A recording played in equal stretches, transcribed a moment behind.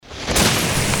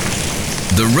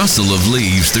The rustle of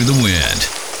leaves through the wind.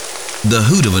 The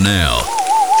hoot of an owl.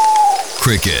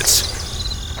 Crickets.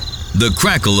 The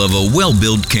crackle of a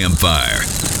well-built campfire.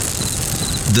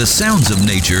 The sounds of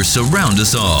nature surround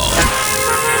us all.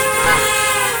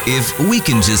 If we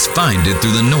can just find it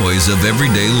through the noise of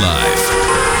everyday life.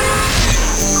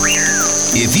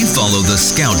 If you follow the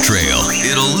Scout Trail,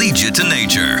 it'll lead you to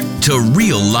nature, to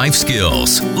real life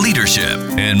skills, leadership,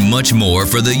 and much more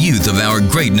for the youth of our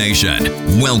great nation.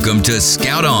 Welcome to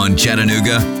Scout On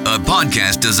Chattanooga, a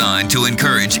podcast designed to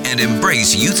encourage and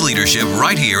embrace youth leadership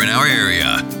right here in our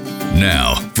area.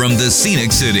 Now, from the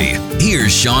scenic city,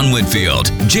 here's Sean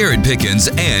Whitfield, Jared Pickens,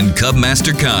 and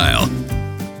Cubmaster Kyle.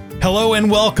 Hello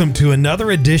and welcome to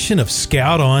another edition of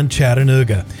Scout On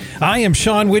Chattanooga. I am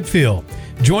Sean Whitfield.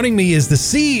 Joining me is the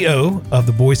CEO of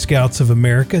the Boy Scouts of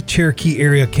America, Cherokee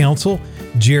Area Council,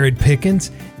 Jared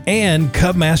Pickens, and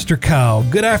Cubmaster Kyle.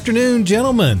 Good afternoon,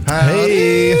 gentlemen. Howdy.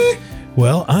 Hey.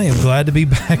 Well, I am glad to be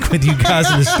back with you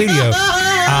guys in the studio.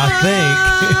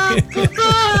 I think.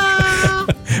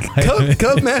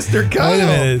 Cubmaster Kyle. Wait a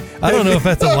minute. I don't know if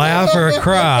that's a laugh or a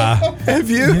cry.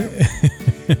 Have you?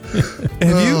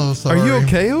 Sorry. Are you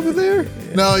okay over there?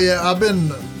 No, yeah, I've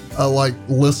been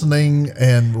listening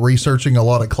and researching a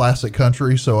lot of classic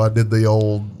country, so I did the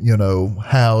old,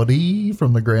 howdy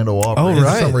from the Grand Ole Opry. Oh, And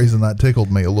right. For some reaon that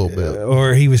tickled me a little bit.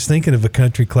 Or he was thinking of a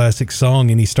country classic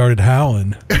song and he started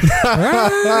howling.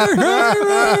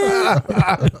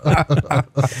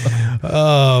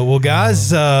 Well,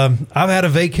 guys, I've had a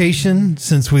vacation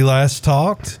since we last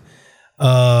talked.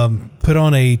 Put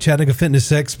on a Chattanooga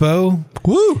Fitness Expo.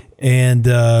 Woo! And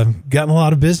gotten a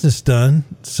lot of business done.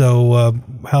 So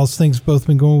how's things both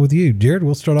been going with you? Jared,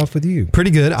 we'll start off with you. Pretty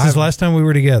good. Since last time we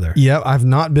were together. Yeah, I've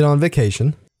not been on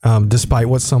vacation, despite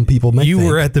what some people may You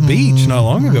think. were at the beach not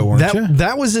long ago, weren't you?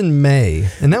 That was in May,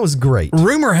 and that was great.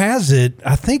 Rumor has it,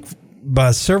 I think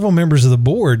by several members of the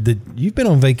board, that you've been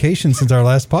on vacation since our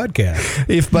last podcast.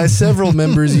 If by several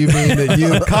members you mean that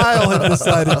you and Kyle have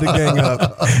decided to gang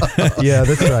up. Yeah,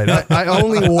 that's right. I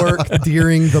only work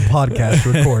during the podcast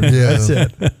recording. Yeah. That's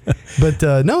it. But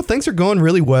no, things are going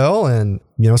really well, and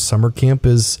summer camp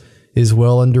is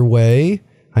well underway.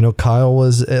 I know Kyle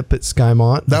was up at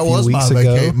Skymont That a few was weeks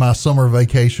ago. my summer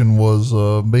vacation was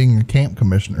being a camp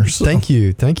commissioner. So. Thank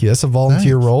you. That's a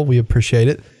volunteer role. We appreciate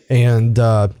it. And,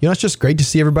 it's just great to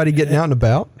see everybody getting out and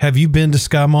about. Have you been to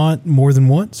Skymont more than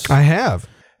once? I have.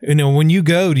 When you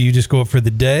go, do you just go up for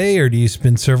the day or do you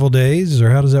spend several days or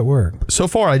how does that work? So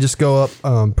far, I just go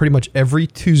up pretty much every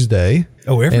Tuesday.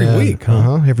 Oh, every week,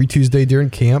 huh? Every Tuesday during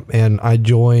camp. And I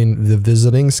join the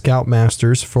visiting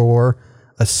Scoutmasters for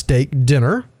a steak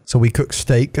dinner. So we cook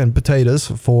steak and potatoes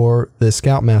for the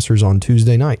Scoutmasters on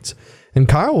Tuesday nights. And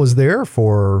Kyle was there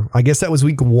for, I guess that was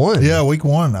week one. Yeah, week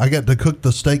one. I got to cook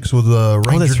the steaks with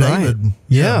Ranger that's right. David.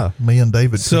 Yeah. Me and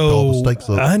David cooked all the steaks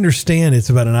up. I understand it's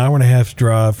about an hour and a half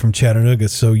drive from Chattanooga,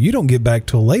 so you don't get back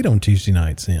till late on Tuesday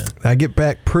nights then. I get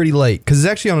back pretty late because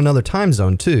it's actually on another time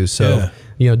zone too. So,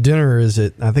 dinner is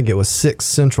at, I think it was 6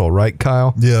 Central, right,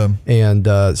 Kyle? Yeah. And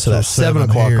so that's 7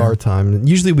 o'clock here. our time.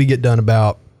 Usually we get done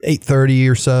about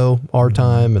 8:30 or so our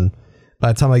time. And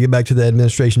by the time I get back to the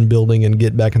administration building and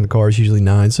get back in the car, it's usually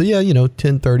 9. So,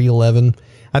 10:30, 11.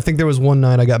 I think there was one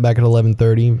night I got back at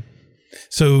 11:30.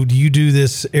 So do you do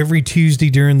this every Tuesday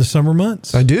during the summer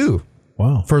months? I do.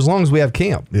 Wow. For as long as we have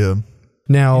camp. Yeah.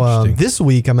 Now, this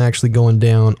week I'm actually going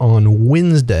down on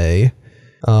Wednesday.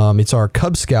 It's our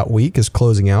Cub Scout week is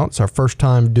closing out. It's our first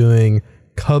time doing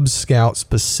Cub Scout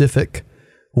specific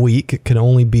week. It can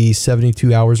only be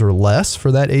 72 hours or less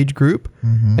for that age group.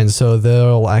 Mm-hmm. And so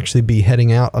they'll actually be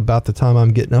heading out about the time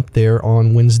I'm getting up there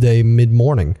on Wednesday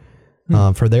mid-morning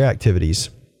for their activities.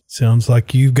 Sounds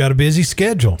like you've got a busy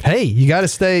schedule. Hey, you got to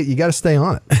stay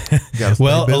on it.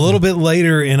 Well, a little bit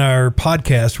later in our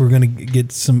podcast, we're going to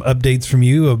get some updates from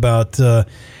you about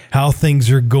how things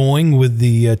are going with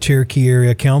the Cherokee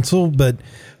Area Council. But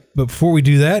before we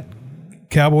do that,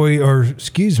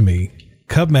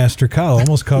 Cubmaster Kyle,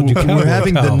 almost called you Cowboy We're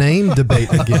having Kyle. the name debate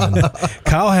again.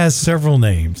 Kyle has several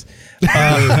names.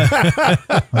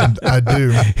 I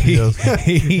do. Yes.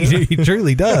 He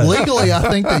truly does. Legally, I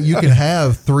think that you can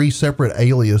have 3 separate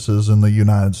aliases in the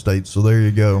United States. So there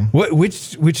you go.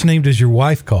 Which name does your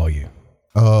wife call you?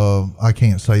 I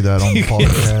can't say that on the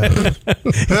podcast.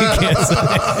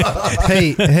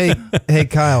 Hey,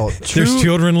 Kyle. There's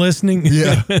children listening.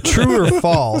 Yeah. True or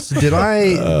false? Did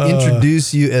I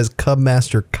introduce you as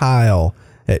Cubmaster Kyle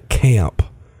at camp?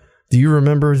 Do you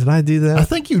remember? Did I do that? I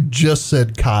think you just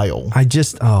said Kyle. I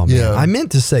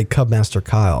meant to say Cubmaster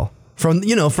Kyle from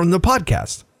the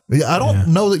podcast. Yeah, I don't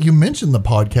know that you mentioned the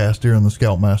podcast during the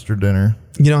Scoutmaster dinner.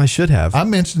 You know, I should have. I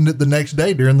mentioned it the next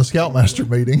day during the Scoutmaster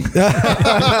meeting.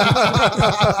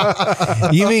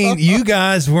 You mean you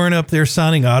guys weren't up there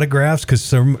signing autographs because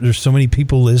there's so many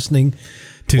people listening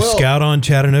to Scout on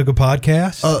Chattanooga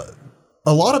podcast?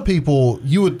 A lot of people,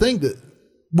 you would think that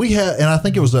we had, and I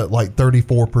think it was at like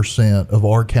 34% of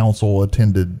our council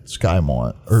attended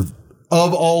Skymont, or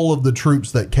of all of the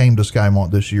troops that came to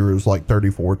Skymont this year, it was like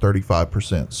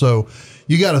 35%. So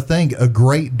you got to think a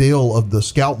great deal of the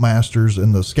Scoutmasters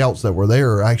and the scouts that were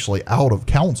there are actually out of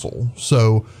council.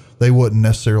 So they wouldn't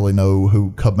necessarily know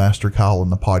who Cubmaster Kyle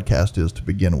and the podcast is to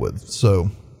begin with. So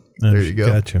there you go.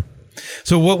 Gotcha.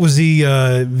 So what was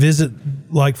the visit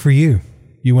like for you?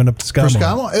 You went up to Skymont. For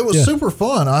Skymont, it was super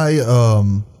fun.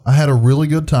 I had a really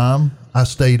good time. I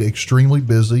stayed extremely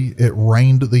busy. It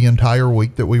rained the entire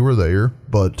week that we were there,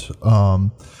 but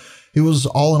it was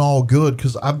all in all good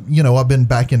because I've been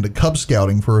back into Cub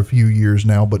Scouting for a few years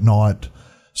now, but not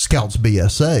Scouts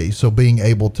BSA. So being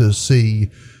able to see,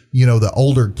 the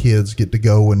older kids get to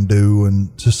go and do,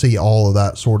 and to see all of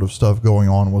that sort of stuff going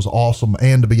on was awesome.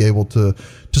 And to be able to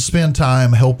spend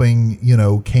time helping,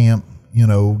 camp,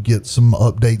 get some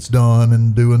updates done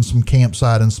and doing some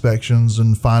campsite inspections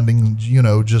and finding,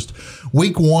 just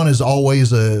week one is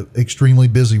always a extremely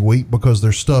busy week because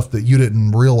there's stuff that you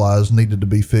didn't realize needed to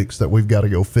be fixed that we've got to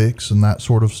go fix and that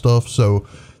sort of stuff. So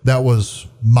that was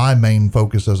my main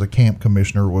focus as a camp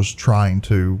commissioner, was trying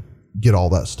to get all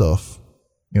that stuff,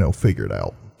 figured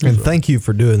out. And thank you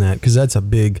for doing that, because that's a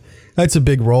big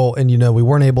role. And, we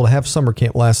weren't able to have summer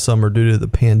camp last summer due to the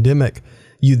pandemic.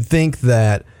 You'd think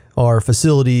that our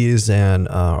facilities and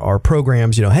our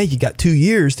programs, hey, you got 2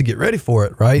 years to get ready for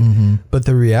it, right? Mm-hmm. But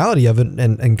the reality of it,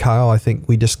 and Kyle, I think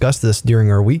we discussed this during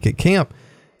our week at camp,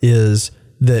 is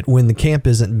that when the camp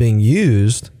isn't being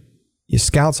used,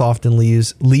 scouts often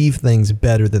leave things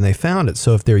better than they found it.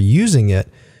 So if they're using it,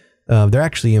 they're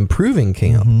actually improving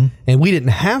camp. Mm-hmm. And we didn't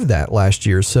have that last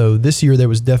year. So this year there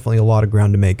was definitely a lot of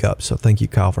ground to make up. So thank you,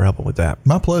 Kyle, for helping with that.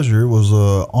 My pleasure. It was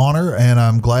an honor, and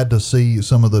I'm glad to see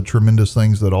some of the tremendous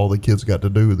things that all the kids got to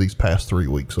do these past 3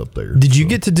 weeks up there. Did you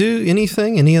get to do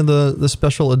any of the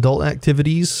special adult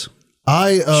activities?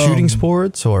 Shooting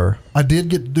sports, or? I did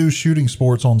get to do shooting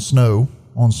sports on snow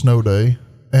day.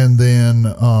 And then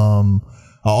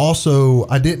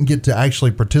I didn't get to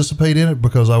actually participate in it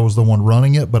because I was the one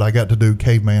running it, but I got to do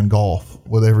caveman golf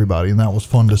with everybody, and that was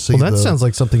fun to see. Well, that sounds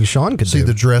like something Sean could see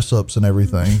the dress ups and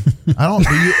everything. I don't.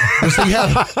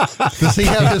 Does he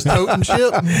have his totem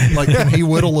chip? Like, can he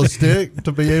whittle a stick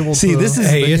to be able to? See,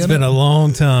 it's been a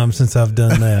long time since I've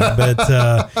done that,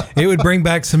 but it would bring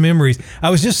back some memories. I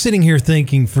was just sitting here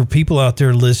thinking, for people out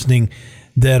there listening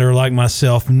that are like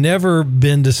myself, never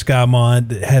been to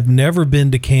Skymont, have never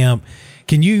been to camp.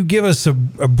 Can you give us a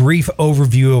brief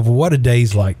overview of what a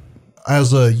day's like?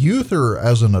 As a youth or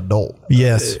as an adult?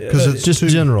 Yes, because it's just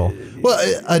general.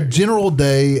 Well, a general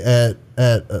day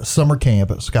at summer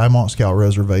camp at Skymont Scout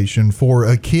Reservation for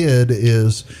a kid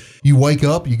is, you wake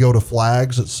up, you go to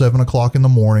flags at 7:00 in the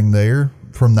morning there.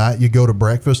 From that, you go to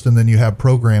breakfast, and then you have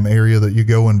program area that you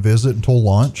go and visit until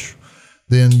lunch.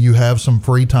 Then you have some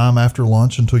free time after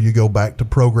lunch until you go back to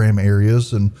program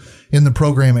areas. And in the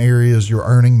program areas, you're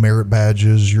earning merit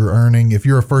badges. If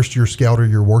you're a first-year scouter,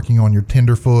 you're working on your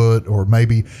tenderfoot, or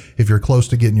maybe if you're close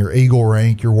to getting your Eagle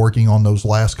rank, you're working on those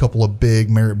last couple of big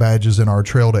merit badges in our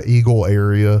Trail to Eagle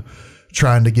area,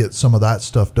 trying to get some of that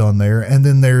stuff done there. And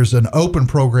then there's an open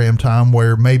program time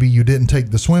where maybe you didn't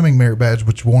take the swimming merit badge,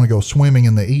 but you want to go swimming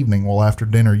in the evening. Well, after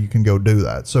dinner, you can go do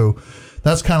that. So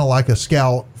that's kind of like a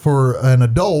scout. For an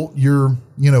adult, you're,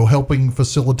 helping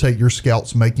facilitate your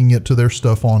scouts making it to their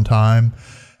stuff on time.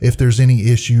 If there's any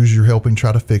issues, you're helping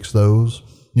try to fix those.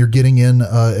 You're getting in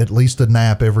at least a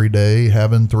nap every day,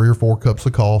 having 3 or 4 cups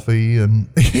of coffee, and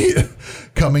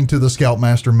coming to the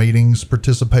Scoutmaster meetings,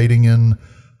 participating in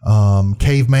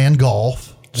caveman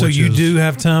golf. So you do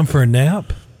have time for a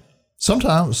nap?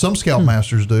 Sometimes, some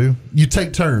Scoutmasters do. You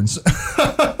take turns.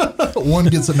 One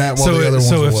gets a nap while the other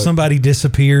one's away. So if somebody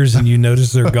disappears and you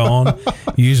notice they're gone,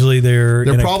 usually they're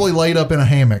probably laid up in a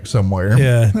hammock somewhere.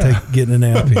 Yeah, getting a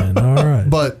nap in. All right.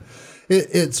 But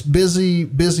it's busy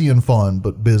and fun,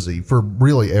 but busy for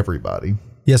really everybody.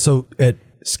 Yeah, so at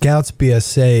Scouts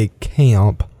BSA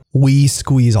camp, we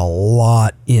squeeze a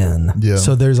lot in. Yeah.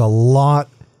 So there's a lot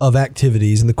of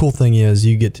activities, and the cool thing is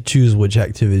you get to choose which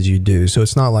activities you do. So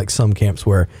it's not like some camps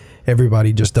where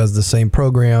everybody just does the same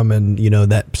program and,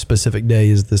 that specific day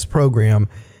is this program.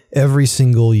 Every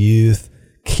single youth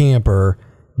camper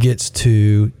gets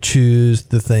to choose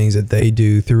the things that they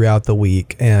do throughout the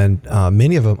week, and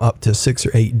many of them up to 6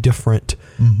 or 8 different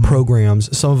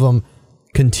programs. Some of them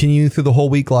continue through the whole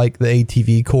week, like the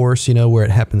ATV course, where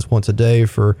it happens once a day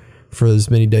for as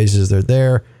many days as they're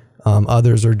there.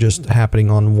 Others are just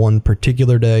happening on one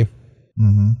particular day.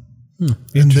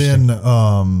 And then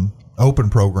open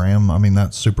program, I mean,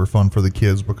 that's super fun for the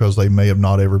kids because they may have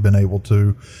not ever been able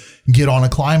to get on a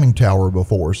climbing tower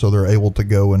before, so they're able to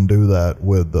go and do that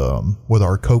with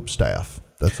our COPE staff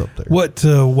that's up there. What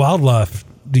wildlife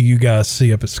do you guys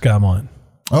see up at Skymont?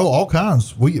 Oh, all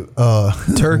kinds. We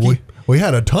Turkey. We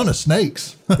had a ton of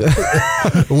snakes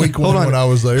week one when I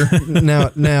was there.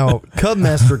 Now, Cub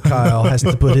Master Kyle has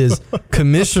to put his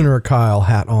Commissioner Kyle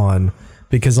hat on,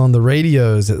 because on the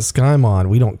radios at Skymont,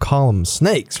 we don't call them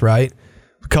snakes, right?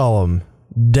 We call them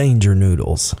danger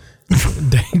noodles.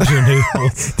 Danger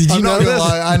noodles. Did you I'm know not gonna this?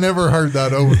 lie, I never heard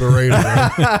that over the radio.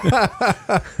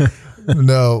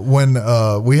 No, when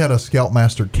we had a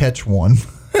Scoutmaster catch one,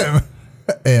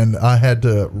 and I had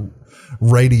to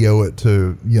radio it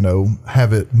to,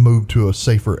 have it moved to a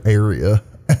safer area.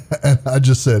 And I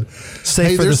just said, Safe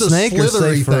hey, for there's the a snake or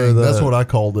slithery safe for thing. the... That's what I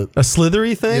called it. A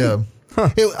slithery thing? Yeah.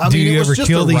 Do you it was ever just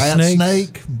kill a these rat snakes?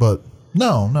 snake, but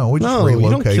no, we just No, relocate you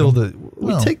don't kill them.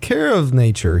 We take care of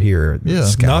nature here at Yeah.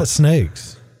 Scout. Not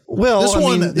snakes. Well,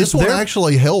 This one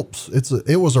actually helps.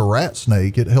 It was a rat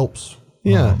snake. It helps.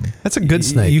 Yeah, that's a good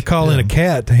snake. You call in a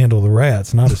cat to handle the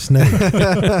rats, not a snake.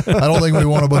 I don't think we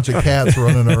want a bunch of cats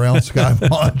running around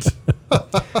Skymont.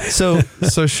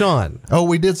 So Sean. Oh,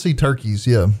 we did see turkeys.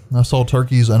 Yeah, I saw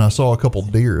turkeys and I saw a couple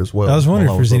deer as well. I was wondering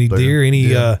while if there's up any there. deer,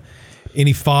 Yeah.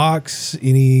 any fox,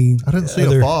 any. I didn't see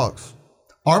other- a fox.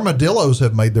 Armadillos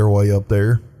have made their way up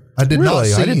there. I did not Really?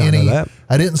 see I did not any. know that.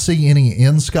 I didn't see any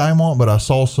in Skymont, but I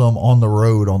saw some on the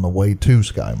road on the way to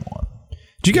Skymont.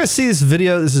 Did you guys see this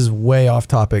video? This is way off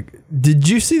topic. Did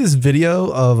you see this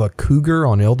video of a cougar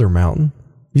on Elder Mountain?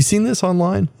 You seen this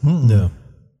online? No.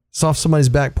 It's off somebody's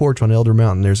back porch on Elder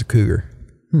Mountain. There's a cougar.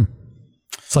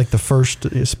 It's like the first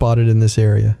spotted in this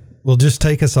area. Well, just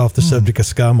take us off the subject of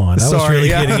Skymont. I was Sorry. really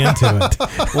getting into it.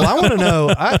 Well, I want to know.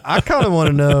 I kind of want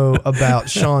to know about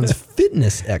Sean's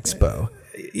fitness expo.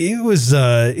 It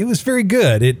was very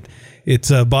good.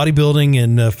 It's a bodybuilding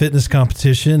and fitness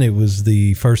competition. It was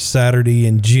the first Saturday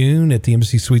in June at the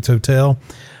Embassy Suites Hotel.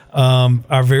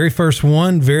 Our very first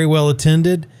one, very well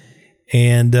attended.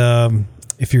 And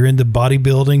if you're into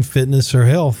bodybuilding, fitness, or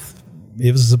health,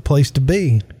 it was the place to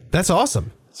be. That's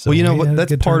awesome. So well, you know we what? had a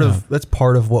That's good part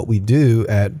turnout. of what we do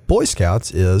at Boy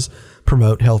Scouts is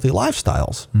promote healthy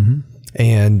lifestyles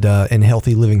and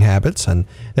healthy living habits, and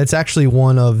that's actually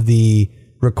one of the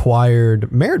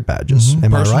required merit badges.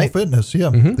 Am I Personal right? fitness, yeah.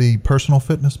 The personal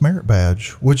fitness merit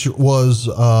badge, which was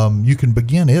you can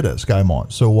begin it at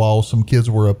Skymont. So while some kids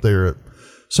were up there at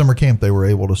summer camp, they were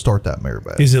able to start that merit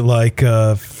badge. Is it like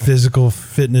physical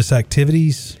fitness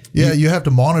activities? Yeah, you have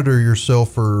to monitor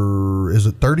yourself for, is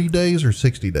it 30 days or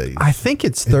 60 days? I think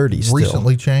it's 30 still.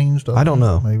 Recently changed? I don't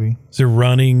know. Maybe. Is there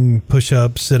running,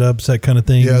 push-ups, sit-ups, that kind of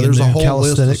thing? Yeah, in there's a there? whole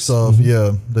list of Calisthenics. stuff,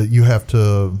 that you have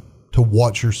to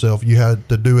watch yourself. You had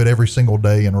to do it every single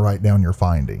day and write down your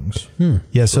findings.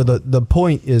 Yeah, so the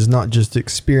point is not just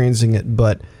experiencing it,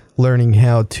 but learning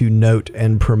how to note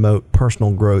and promote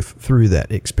personal growth through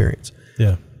that experience.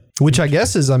 Yeah. Which I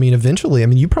guess is, eventually,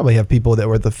 you probably have people that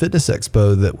were at the fitness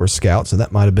expo that were scouts, and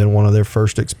that might have been one of their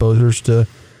first exposures to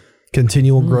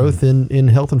continual growth in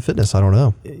health and fitness. I don't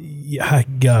know. Yeah,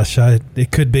 gosh,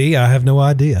 it could be. I have no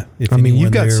idea. If you've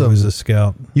anyone got there was a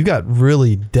scout. You got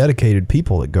really dedicated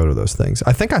people that go to those things.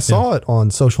 I think I saw it on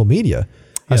social media.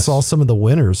 I Yes. saw some of the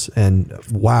winners, and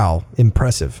wow,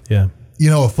 impressive. Yeah.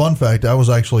 A fun fact, I was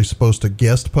actually supposed to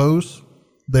guest pose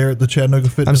there at the Chattanooga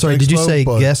Fitness I'm sorry, did you Expo, say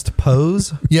but- guest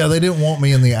pose? Yeah, they didn't want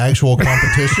me in the actual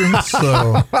competition,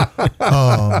 so. But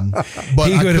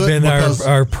He I would have couldn't been because-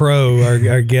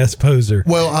 our guest poser.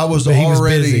 Well, I was But he was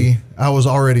busy.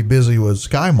 already busy with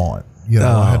Skymont.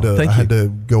 I had to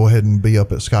go ahead and be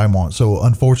up at Skymont. So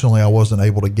unfortunately, I wasn't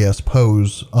able to guest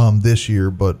pose this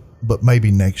year, but maybe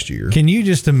next year. Can you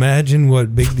just imagine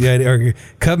what Big Daddy or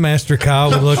Cub Master Kyle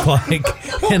would look like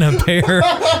in a pair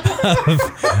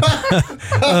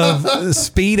of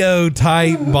Speedo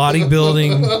type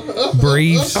bodybuilding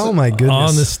briefs? Oh, my goodness.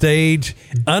 On the stage,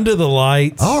 under the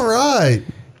lights. All right.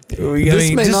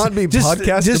 This may not be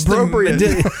podcast appropriate.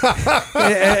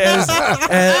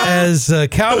 As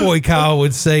Cowboy Kyle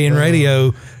would say in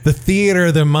radio, the theater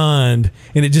of the mind,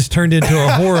 and it just turned into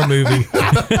a horror movie. All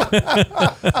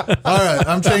right,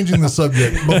 I'm changing the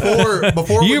subject.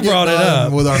 Before You we get brought it done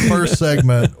up. with our first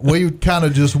segment, we kind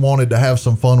of just wanted to have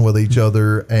some fun with each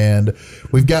other, and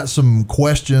we've got some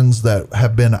questions that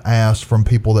have been asked from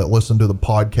people that listen to the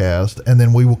podcast, and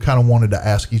then we kind of wanted to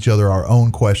ask each other our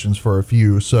own questions for a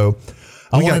few. So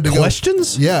We got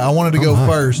questions? I wanted to go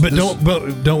first. But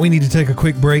don't we need to take a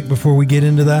quick break before we get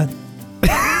into that?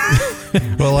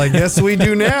 Well, I guess we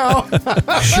do now.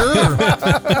 Sure.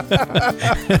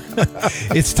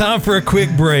 It's time for a quick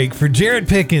break. For Jared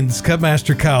Pickens,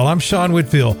 Cubmaster Kyle, I'm Sean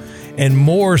Whitfield, and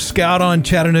more Scout on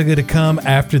Chattanooga to come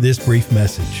after this brief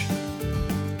message.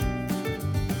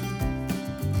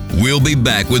 We'll be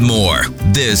back with more.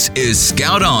 This is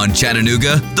Scout on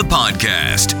Chattanooga, the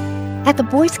podcast. At the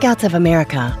Boy Scouts of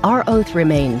America, our oath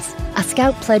remains. A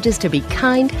Scout pledges to be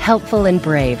kind, helpful, and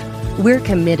brave. We're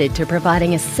committed to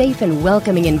providing a safe and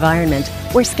welcoming environment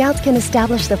where Scouts can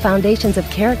establish the foundations of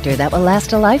character that will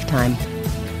last a lifetime.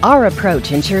 Our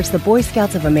approach ensures the Boy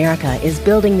Scouts of America is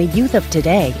building the youth of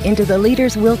today into the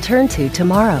leaders we'll turn to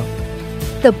tomorrow.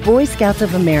 The Boy Scouts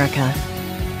of America.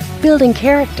 Building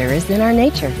character is in our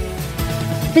nature.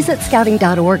 Visit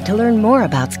scouting.org to learn more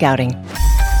about Scouting.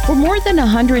 For more than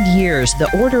 100 years, the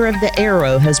Order of the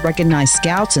Arrow has recognized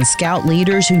Scouts and Scout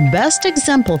leaders who best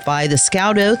exemplify the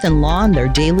Scout oath and law in their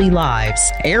daily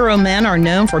lives. Arrow men are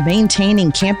known for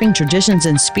maintaining camping traditions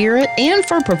and spirit and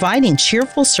for providing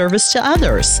cheerful service to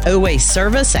others. OA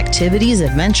service, activities,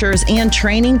 adventures, and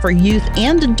training for youth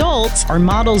and adults are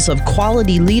models of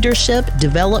quality leadership,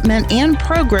 development, and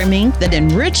programming that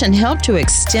enrich and help to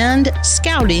extend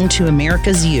Scouting to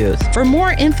America's youth. For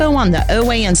more info on the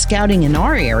OA and Scouting in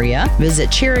our area, visit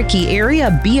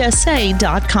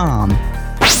CherokeeAreaBSA.com.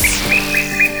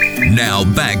 Now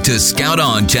back to Scout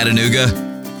on Chattanooga.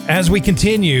 As we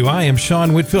continue, I am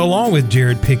Sean Whitfield along with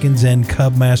Jared Pickens and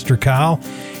Cubmaster Kyle,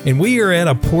 and we are at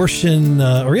a portion,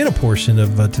 of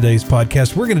today's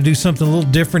podcast. We're going to do something a little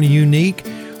different and unique.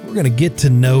 We're going to get to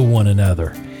know one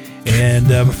another. And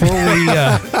before we...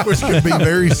 Which could be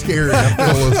very scary after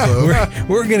all this, though.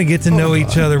 We're going to get to know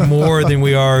each other more than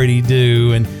we already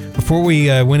do. And before we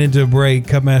went into a break,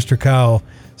 Cubmaster Kyle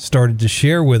started to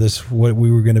share with us what we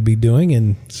were going to be doing.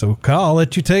 And so, Kyle, I'll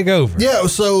let you take over. Yeah,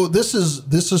 so this is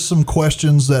some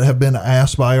questions that have been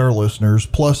asked by our listeners,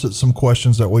 plus it's some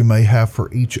questions that we may have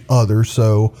for each other.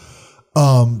 So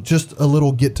just a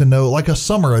little get to know, like a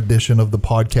summer edition of the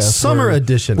podcast. Summer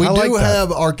edition. We I like do that.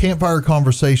 have our campfire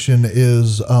conversation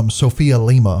is Sophia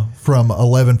Lima from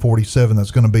 1147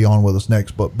 that's going to be on with us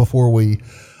next. But before we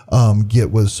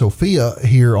get with Sophia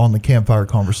here on the campfire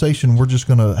conversation, we're just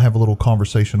going to have a little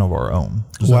conversation of our own.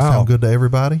 Does that sound good to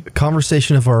everybody?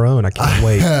 Conversation of our own. I can't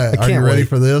wait. I can't Are you ready wait.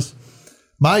 for this?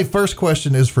 My first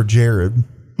question is for Jared.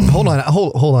 Hold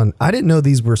on. I didn't know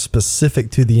these were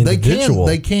specific to the individual.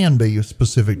 They can be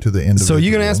specific to the individual. So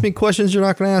you're going to ask me questions you're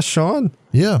not going to ask Sean?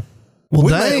 Yeah. Well,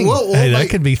 dang. That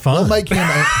could be fun.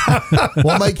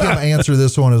 We'll make him answer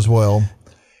this one as well.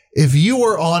 If you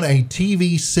were on a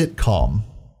TV sitcom,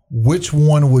 which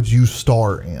one would you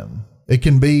star in? It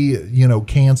can be,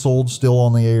 canceled, still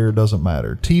on the air, doesn't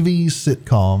matter. TV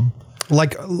sitcom.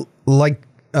 Like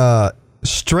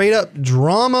straight up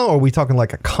drama, or are we talking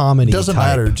like a comedy? Doesn't type?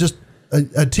 matter. Just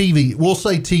a TV, we'll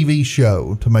say TV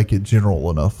show to make it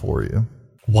general enough for you.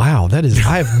 Wow, I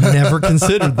have never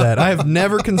considered that. I have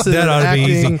never considered That ought to be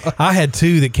acting. easy. I had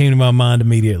two that came to my mind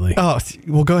immediately. Oh,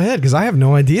 well, go ahead, because I have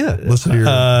no idea. Listen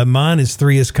here. Mine is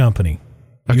Three's Company.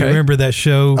 You Okay. remember that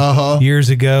show years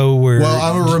ago where... Well,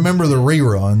 I remember the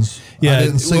reruns. Yeah, I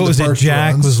didn't see what the was it? first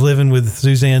Jack runs. was living with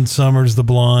Suzanne Summers, the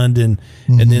blonde, and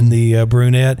then the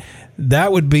brunette.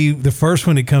 That would be the first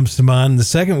one that comes to mind. The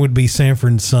second would be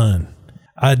Sanford and Son.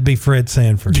 I'd be Fred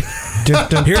Sanford. Here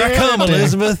I come,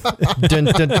 Elizabeth.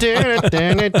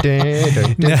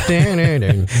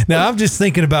 Now I'm just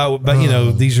thinking about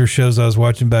these are shows I was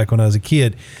watching back when I was a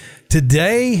kid.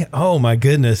 Today, oh my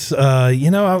goodness, I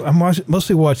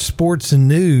mostly watch sports and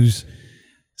news,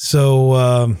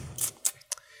 so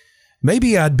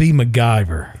maybe I'd be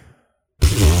MacGyver.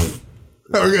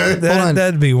 Okay.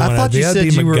 That'd be one. I thought you I'd said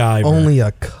be you MacGyver. were only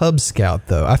a Cub Scout,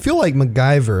 though. I feel like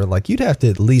MacGyver, like you'd have to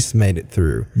at least made it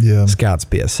through Scouts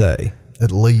BSA.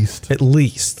 At least. At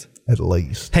least.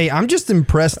 Hey, I'm just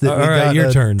impressed that we right, got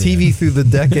your turn, TV then. through the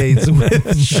decades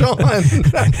with Sean. Most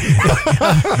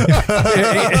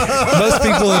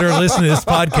people that are listening to this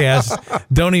podcast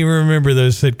don't even remember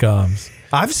those sitcoms.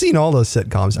 I've seen all those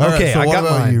sitcoms. All right, Okay, so I what got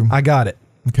about mine. you? I got it.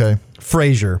 Okay.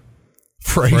 Frasier.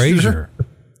 Frasier.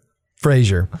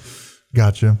 Frasier.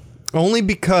 Gotcha. Only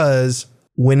because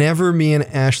whenever me and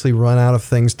Ashley run out of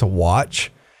things to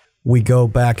watch, we go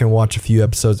back and watch a few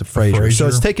episodes of Frasier. So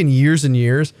it's taken years and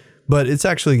years, but it's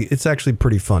actually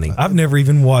pretty funny. I've never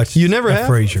even watched. You never have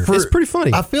Frasier. It's pretty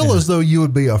funny. I feel as though you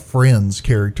would be a Friends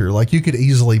character. Like you could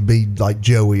easily be like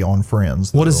Joey on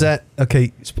Friends. What is that?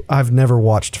 Okay, I've never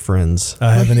watched Friends.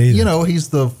 I haven't either. You know, he's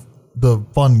the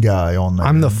fun guy on there.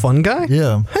 I'm the fun guy?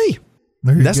 Yeah. Hey,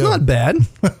 There you that's go. not bad.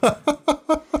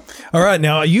 All right,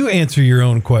 now you answer your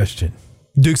own question.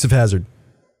 Dukes of Hazzard.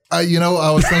 I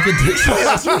was thinking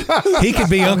He could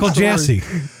be Uncle Jesse.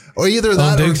 or either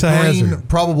that or Dukes of Hazzard.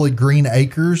 probably Green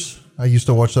Acres. I used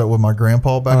to watch that with my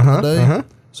grandpa back in the day.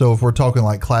 So if we're talking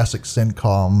like classic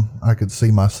sitcom, I could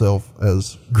see myself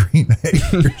as Green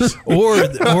Acres. Or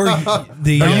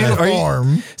the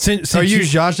Farm. since Are you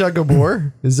Zsa Zsa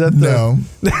Gabor? Is that the... No.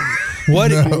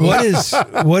 what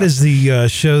is the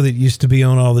show that used to be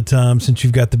on all the time since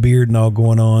you've got the beard and all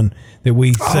going on that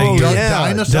we say Oh, Duck yeah.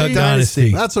 Dynasty. Duck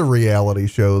Dynasty. That's a reality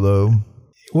show, though.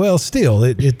 Well, still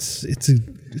it's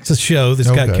a show that's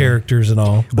got Okay. characters and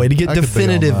all. Way to get I could be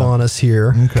definitive on that. on us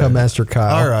here, Okay. Cub Master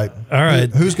Kyle. All right.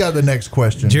 Who's got the next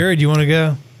question? Jared, you want to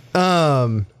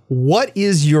go? What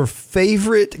is your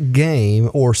favorite game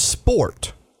or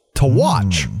sport to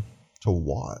watch To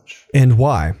watch. and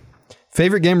why?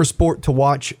 Favorite game or sport to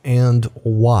watch and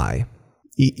why?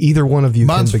 Either one of you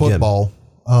Mine's can begin. football.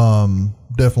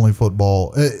 Definitely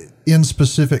football. In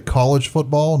specific, college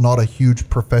football. Not a huge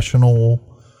professional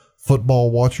football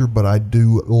watcher, but I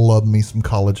do love me some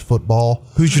college football.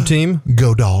 Who's your team?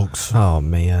 Go Dogs. Oh,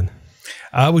 man.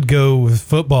 I would go with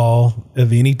football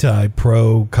of any type,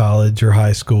 pro, college, or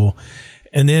high school,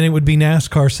 and then it would be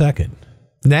NASCAR second.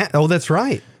 Oh, that's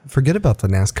right. Forget about the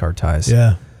NASCAR ties.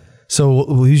 Yeah. So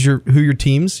who are your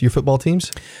teams, your football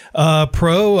teams?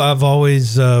 Pro, I've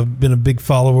always been a big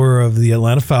follower of the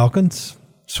Atlanta Falcons,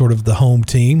 sort of the home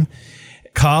team.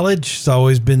 College, it's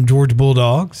always been Georgia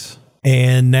Bulldogs.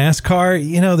 And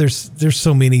NASCAR, there's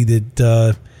so many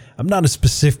that I'm not a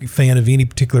specific fan of any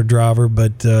particular driver,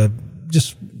 but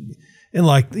just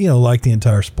like the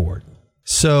entire sport.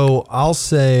 So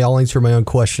I'll answer my own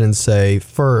question and say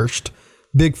first,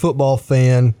 big football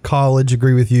fan, college,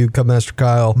 agree with you, Cub Master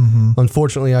Kyle.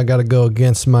 Unfortunately, I got to go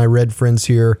against my red friends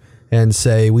here and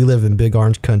say we live in big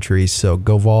orange country, so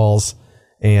go Vols.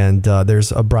 And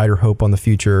there's a brighter hope on the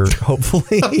future,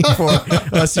 hopefully, for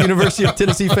us University of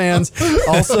Tennessee fans.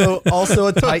 Also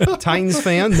a Titans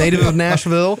fan, native of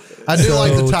Nashville. I do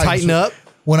like the Titans. Tighten up.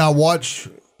 When I watch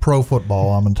pro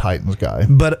football, I'm a Titans guy.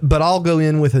 But I'll go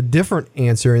in with a different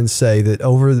answer and say that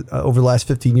over the last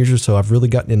 15 years or so, I've really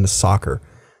gotten into soccer,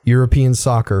 European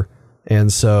soccer.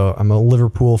 And so I'm a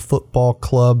Liverpool Football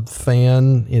Club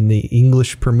fan in the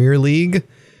English Premier League.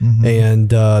 And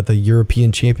the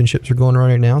European Championships are going on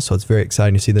right now, so it's very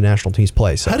exciting to see the national teams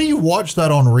play. So How do you watch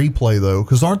that on replay, though?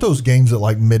 Because aren't those games at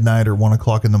like midnight or 1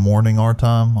 o'clock in the morning our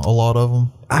time? A lot of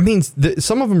them? I mean,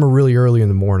 some of them are really early in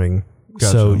the morning,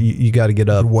 Gotcha. so you got to get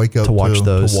up, Wake up to watch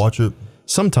those. To watch it?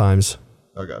 Sometimes,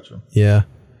 I gotcha. yeah.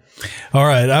 All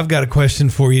right, I've got a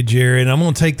question for you, Jared. I'm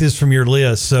going to take this from your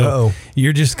list, so Uh-oh.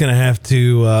 you're just going to have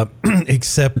to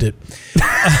accept it.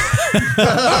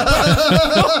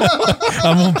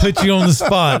 I'm going to put you on the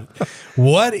spot.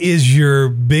 What is your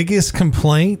biggest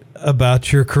complaint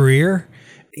about your career?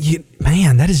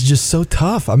 Man, that is just so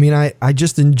tough. I mean, I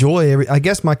just enjoy I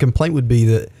guess my complaint would be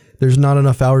that there's not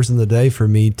enough hours in the day for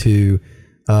me to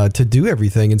do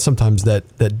everything, and sometimes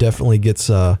that definitely gets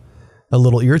a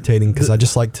little irritating because I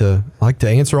just like to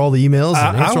answer all the emails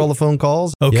and answer all the phone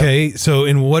calls. Okay, so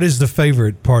and what is the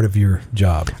favorite part of your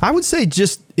job? I would say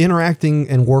just interacting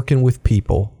and working with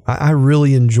people. I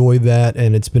really enjoy that,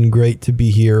 and it's been great to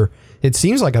be here. It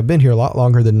seems like I've been here a lot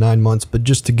longer than 9 months, but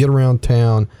just to get around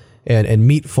town and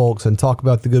meet folks and talk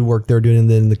about the good work they're doing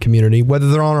in the community, whether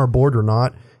they're on our board or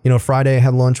not. Friday I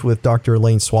had lunch with Dr.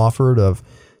 Elaine Swafford of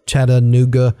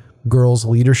Chattanooga Girls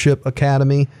Leadership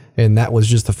Academy, and that was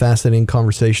just a fascinating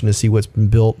conversation to see what's been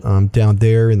built down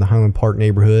there in the Highland Park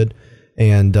neighborhood.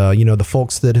 And the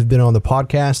folks that have been on the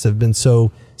podcast have been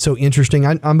so interesting.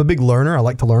 I'm a big learner. I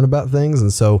like to learn about things,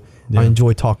 and so I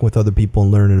enjoy talking with other people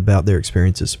and learning about their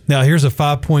experiences. Now, here's a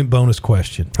 5-point bonus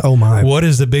question. Oh my! What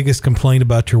is the biggest complaint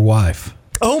about your wife?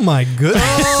 Oh my goodness!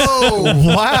 Oh,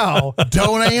 Wow!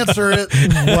 don't answer it.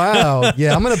 Wow!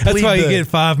 Yeah, I'm gonna plead. That's why you get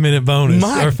 5-minute bonus.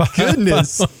 My or five-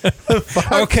 goodness!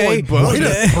 Okay. Way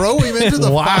to throw him into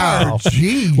the Wow. fire.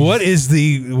 Jeez. What is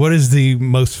the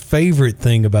most favorite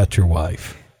thing about your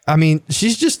wife? I mean,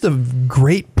 she's just a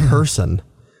great person.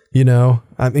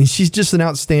 I mean, she's just an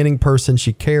outstanding person.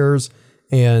 She cares,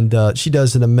 and she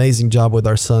does an amazing job with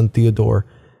our son Theodore,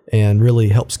 and really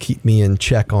helps keep me in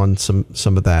check on some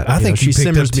of that. I think she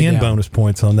picked up 10 bonus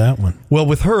points on that one. Well,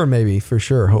 with her maybe for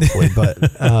sure, hopefully, but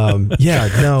and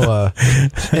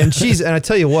I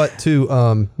tell you what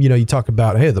too, you talk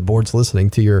about, hey, the board's listening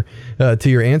to your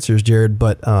answers, Jared,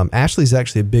 but Ashley's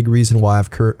actually a big reason why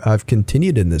I've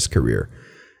continued in this career.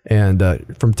 And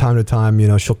from time to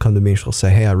time, she'll come to me and she'll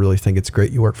say, hey, I really think it's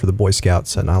great you work for the Boy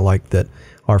Scouts, and I like that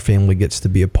our family gets to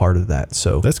be a part of that.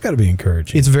 So that's got to be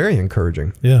encouraging. It's very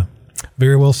encouraging. Yeah.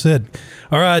 Very well said.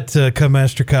 All right, Cub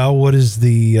Master Kyle, what is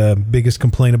the biggest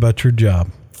complaint about your job?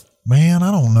 Man,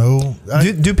 I don't know.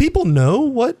 Do people know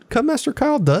what Cub Master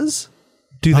Kyle does?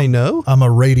 Do they know? I'm a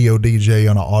radio DJ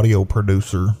and an audio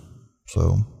producer,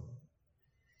 so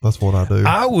that's what I do.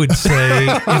 I would say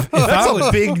that's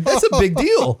a big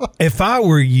deal. If I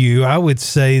were you, I would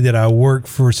say that I work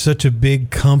for such a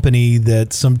big company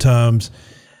that sometimes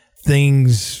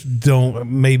things don't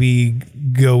maybe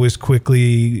go as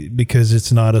quickly because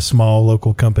it's not a small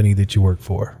local company that you work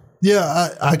for. Yeah,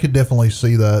 I could definitely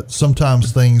see that.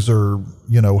 Sometimes things are,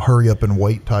 hurry up and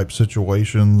wait type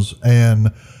situations,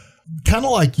 and kind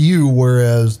of like you,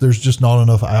 whereas there's just not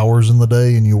enough hours in the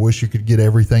day and you wish you could get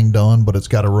everything done, but it's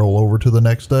got to roll over to the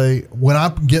next day. When I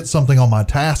get something on my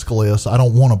task list, I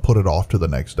don't want to put it off to the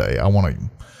next day. I want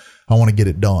to get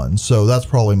it done. So that's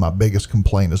probably my biggest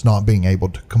complaint, is not being able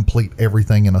to complete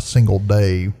everything in a single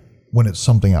day when it's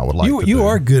something I would like to do. You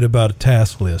are good about a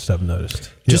task list, I've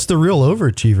noticed. Just the real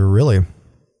overachiever, really.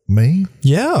 Me?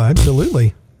 Yeah,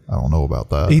 absolutely. I don't know about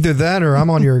that. Either that or I'm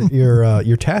on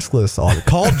your task list audit.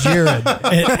 Call Jared.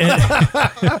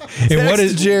 and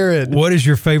what is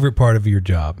your favorite part of your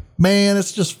job? Man,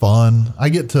 it's just fun. I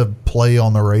get to play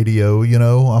on the radio,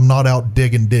 I'm not out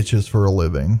digging ditches for a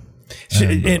living.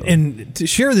 And to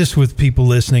share this with people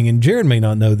listening, and Jared may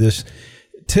not know this,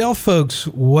 tell folks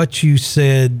what you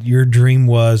said your dream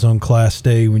was on class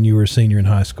day when you were a senior in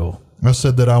high school. I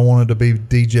said that I wanted to be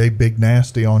DJ Big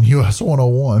Nasty on US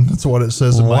 101. That's what it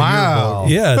says in my yearbook.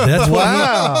 Yeah,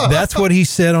 that's what he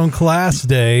said on class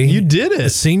day. You did it. A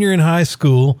senior in high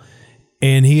school,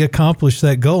 and he accomplished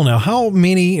that goal. Now, how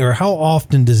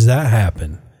often does that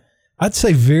happen? I'd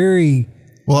say very...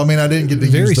 Well, I mean, I didn't get to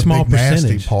very use the small Big Nasty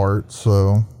percentage part,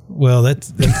 so... Well, that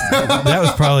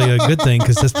was probably a good thing,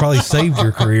 because that's probably saved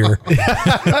your career.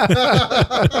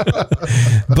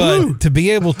 But to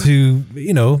be able to,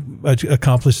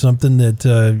 accomplish something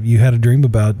that you had a dream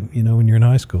about, when you're in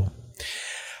high school.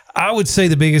 I would say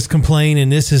the biggest complaint,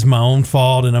 and this is my own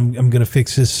fault, and I'm going to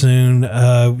fix this soon.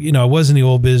 I was in the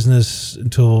oil business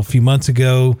until a few months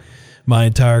ago, my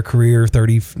entire career,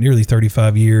 nearly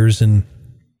 35 years. And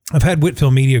I've had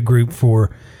Whitfield Media Group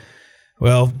for...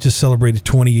 just celebrated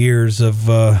 20 years of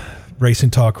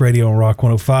Racing Talk Radio on Rock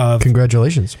 105.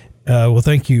 Congratulations. Well,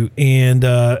 thank you. And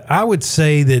I would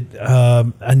say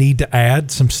that I need to add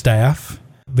some staff,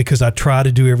 because I try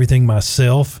to do everything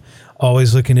myself,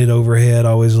 always looking at overhead,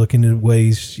 always looking at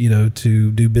ways,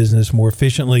 to do business more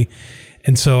efficiently.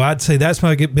 And so I'd say that's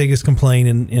my biggest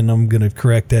complaint, and I'm going to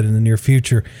correct that in the near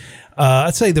future.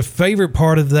 I'd say the favorite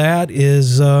part of that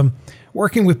is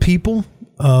working with people,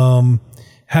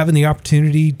 having the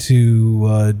opportunity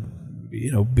to,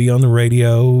 be on the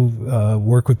radio,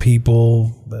 work with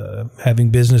people, having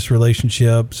business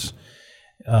relationships,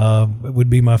 would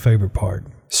be my favorite part.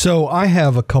 So I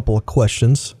have a couple of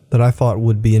questions that I thought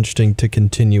would be interesting to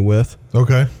continue with.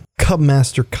 Okay. Cub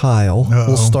Master Kyle,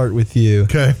 we'll start with you.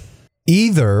 Okay.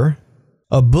 Either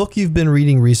a book you've been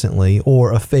reading recently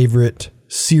or a favorite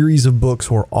series of books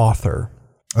or author.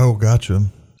 Oh, gotcha.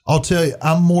 I'll tell you,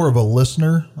 I'm more of a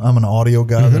listener. I'm an audio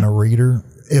guy than a reader.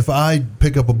 If I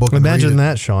pick up a book, imagine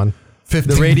that, Sean.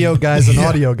 15, the radio guy's an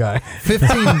audio guy.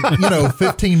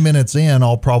 15 minutes in,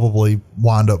 I'll probably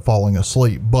wind up falling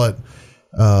asleep. But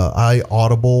I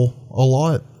audible a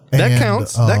lot. That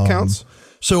counts. That counts.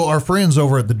 So our friends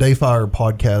over at the Dayfire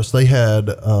podcast, they had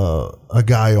a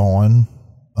guy on.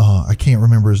 I can't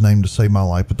remember his name to save my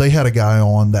life, but they had a guy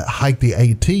on that hiked the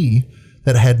AT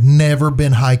that had never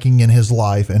been hiking in his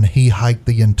life, and he hiked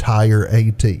the entire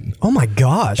AT. Oh my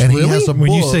gosh! And really? He has a when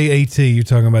book, you say AT, you're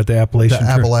talking about the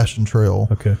Appalachian Trail.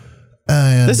 Okay.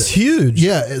 And that's huge.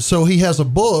 Yeah. So he has a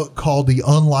book called The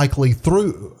Unlikely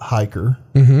Through Hiker,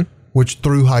 which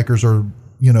through hikers are,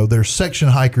 there's section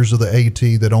hikers of the AT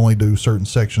that only do certain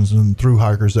sections, and through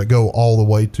hikers that go all the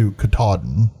way to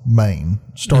Katahdin, Maine,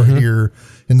 start here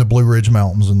in the Blue Ridge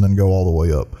Mountains and then go all the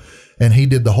way up. And he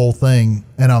did the whole thing.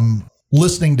 And I'm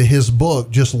listening to his book,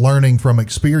 just learning from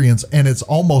experience. And it's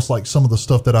almost like some of the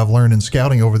stuff that I've learned in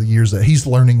scouting over the years that he's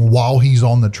learning while he's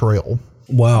on the trail.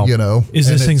 Wow. Is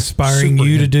this inspiring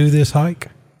you to do this hike?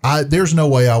 There's no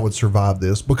way I would survive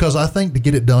this, because I think to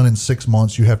get it done in 6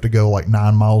 months, you have to go like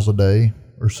 9 miles a day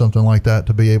or something like that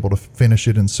to be able to finish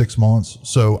it in 6 months.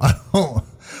 So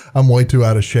I'm way too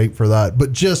out of shape for that.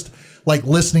 But just like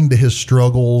listening to his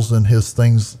struggles and his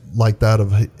things like that,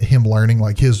 of him learning,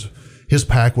 like his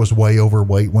pack was way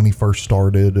overweight when he first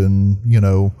started, and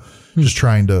just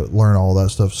trying to learn all that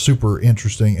stuff. Super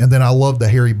interesting. And then I love the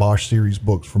Harry Bosch series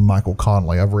books from Michael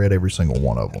Connelly. I've read every single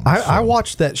one of them. I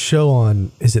watched that show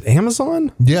on, is it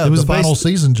Amazon? Yeah, the final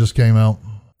season just came out.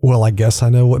 Well, I guess I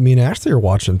know what me and Ashley are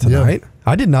watching tonight. Yeah.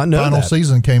 I did not know that. Final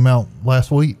season came out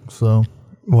last week. So,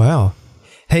 wow.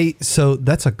 Hey, so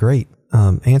that's a great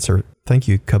answer. Thank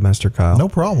you, Cubmaster Kyle. No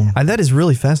problem. That is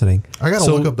really fascinating. I got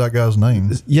to look up that guy's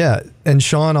name. Yeah, and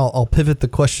Sean, I'll pivot the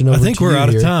question over to you. I think we're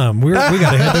out of time. We got to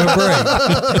head to a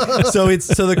break.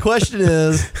 So the question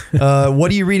is,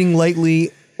 what are you reading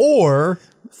lately, or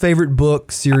favorite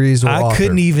book, series, or author? I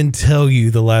couldn't even tell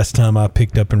you the last time I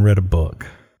picked up and read a book.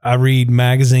 I read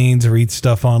magazines, read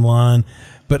stuff online,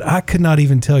 but I could not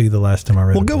even tell you the last time I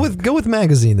read a book. Well, go with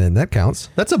magazine then. That counts.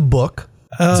 That's a book.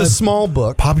 It's a small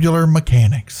book. Popular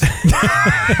Mechanics. Is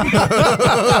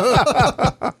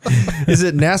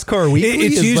it NASCAR Weekly?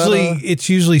 It's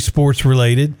usually sports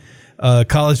related,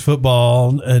 college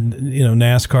football, and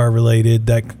NASCAR related,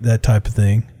 that type of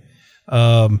thing.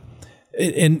 And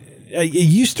I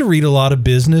used to read a lot of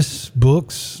business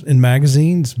books and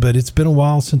magazines, but it's been a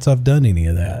while since I've done any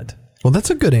of that. Well, that's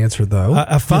a good answer, though.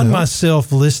 I find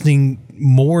myself listening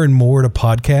more and more to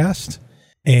podcasts,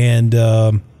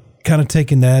 and kind of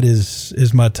taking that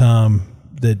as my time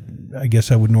that I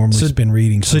guess I would normally spend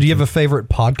reading something. So do you have a favorite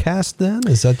podcast then?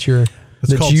 Is that your...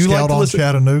 It's called Scout on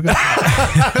Chattanooga.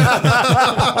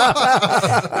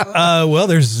 Well,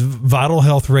 there's Vital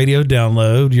Health Radio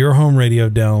Download, Your Home Radio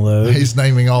Download. He's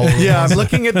naming all of them. Yeah, I'm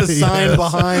looking at the sign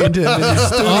behind him in his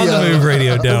studio. On the Move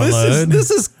Radio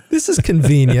Download. This is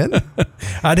convenient.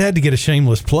 I'd had to get a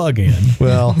shameless plug in.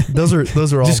 Well, those are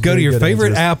all. Just go to your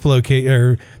favorite app or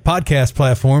podcast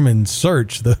platform and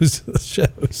search those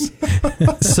shows.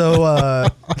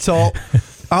 So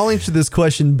I'll answer this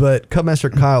question, but Cubmaster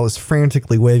Kyle is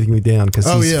frantically waving me down because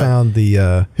he's found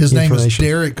the his name is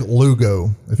Derek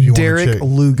Lugo. If you Derek want to check.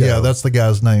 Lugo. Yeah, that's the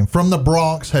guy's name. From the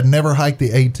Bronx, had never hiked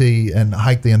the AT and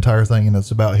hiked the entire thing, and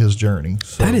it's about his journey.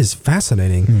 So. That is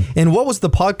fascinating. And what was the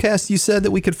podcast you said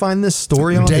that we could find this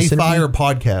story on? Day Fire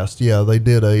podcast. Yeah, they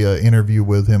did a interview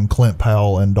with him, Clint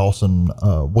Powell and Dawson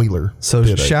Wheeler. So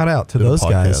shout out to those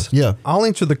guys. Yeah, I'll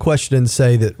answer the question and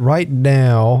say that right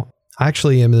now, I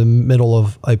actually am in the middle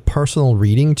of a personal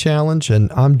reading challenge,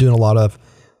 and I'm doing a lot of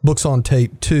books on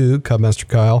tape too, Cubmaster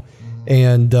Kyle.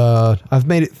 And I've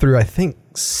made it through, I think,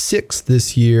 6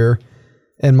 this year.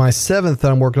 And my 7th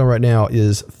that I'm working on right now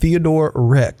is Theodore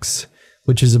Rex,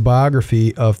 which is a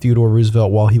biography of Theodore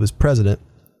Roosevelt while he was president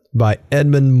by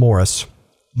Edmund Morris.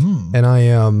 And I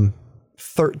am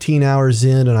 13 hours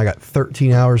in, and I got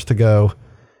 13 hours to go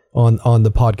on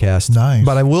the podcast. Nice.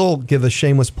 But I will give a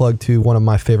shameless plug to one of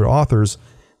my favorite authors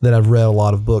that I've read a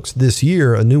lot of books. This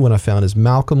year, a new one I found is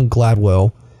Malcolm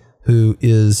Gladwell, who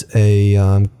is a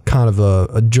kind of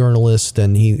a journalist,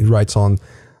 and he writes on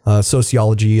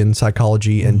sociology and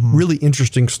psychology and really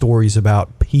interesting stories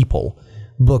about people.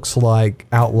 Books like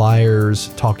Outliers,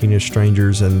 Talking to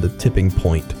Strangers, and The Tipping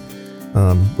Point,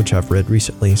 which I've read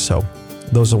recently. So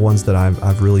those are ones that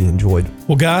I've really enjoyed.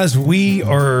 Well, guys, we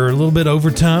are a little bit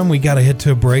over time. We got to head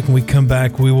to a break. When we come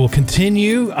back, we will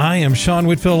continue. I am Sean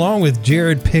Whitfield along with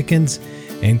Jared Pickens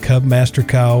and Cubmaster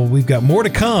Kyle. We've got more to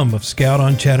come of Scout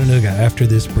on Chattanooga after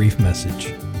this brief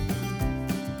message.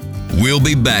 We'll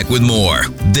be back with more.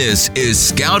 This is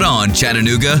Scout on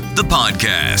Chattanooga, the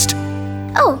podcast.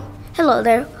 Oh, hello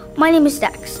there. My name is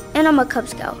Dax, and I'm a Cub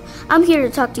Scout. I'm here to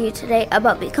talk to you today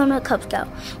about becoming a Cub Scout,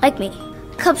 like me.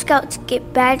 Cub Scouts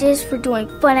get badges for doing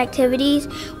fun activities.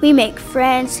 We make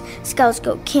friends. Scouts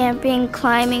go camping,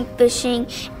 climbing, fishing,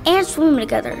 and swimming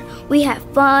together. We have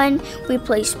fun. We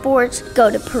play sports, go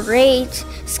to parades.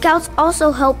 Scouts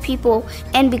also help people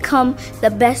and become the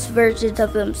best versions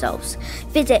of themselves.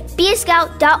 Visit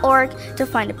beascout.org to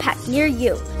find a pack near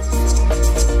you.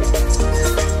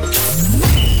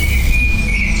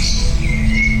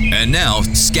 And now,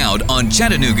 Scout on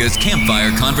Chattanooga's Campfire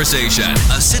Conversation.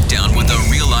 A sit-down with a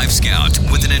real-life scout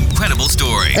with an incredible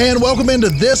story. And welcome into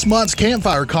this month's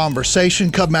Campfire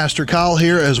Conversation. Cubmaster Kyle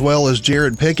here, as well as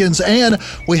Jared Pickens. And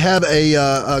we have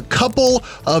a couple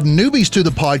of newbies to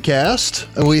the podcast.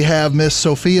 We have Miss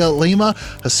Sophia Lima,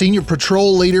 a senior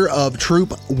patrol leader of Troop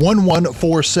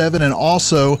 1147, and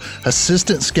also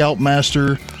Assistant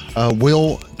Scoutmaster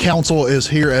Will Council is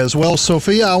here as well.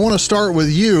 Sophia, I want to start with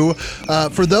you.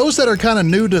 For those that are kind of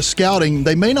new to scouting,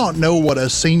 they may not know what a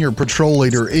senior patrol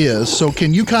leader is. So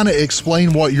can you kind of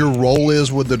explain what your role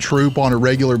is with the troop on a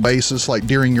regular basis, like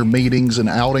during your meetings and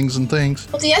outings and things?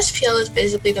 Well, the SPL is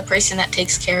basically the person that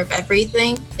takes care of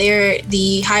everything. They're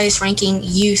the highest ranking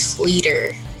youth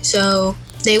leader. So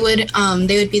they would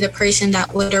be the person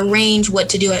that would arrange what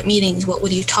to do at meetings. What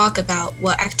would you talk about?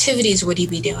 What activities would you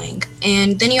be doing?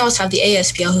 And then you also have the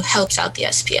ASPL who helps out the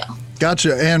SPL.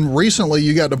 Gotcha. And recently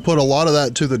you got to put a lot of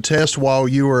that to the test while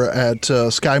you were at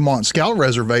Skymont Scout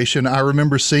Reservation. I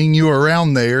remember seeing you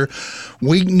around there.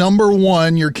 Week number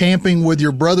 1, you're camping with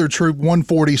your brother troop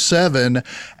 147,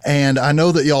 and I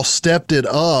know that y'all stepped it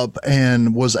up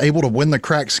and was able to win the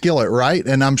cracked skillet, right?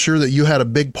 And I'm sure that you had a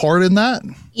big part in that.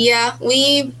 Yeah,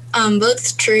 we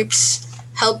both troops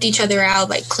helped each other out,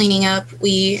 like cleaning up.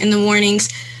 In the mornings,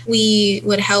 we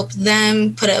would help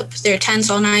them put up their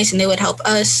tents all nice, and they would help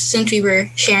us. Since we were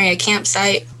sharing a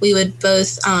campsite, we would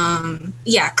both clean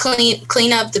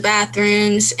up the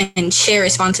bathrooms and share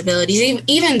responsibilities,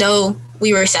 even though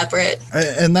we were separate.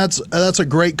 And that's a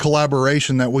great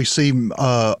collaboration that we see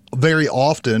very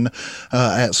often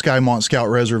at Skymont Scout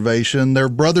Reservation. They're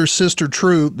brother-sister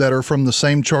troop that are from the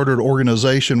same chartered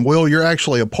organization. Will, you're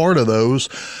actually a part of those.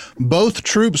 Both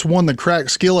troops won the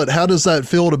cracked skillet. How does that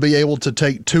feel to be able to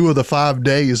take 2 of the 5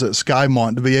 days at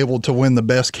Skymont to be able to win the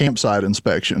best campsite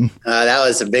inspection? That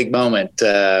was a big moment.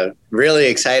 Really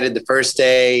excited the first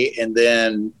day, and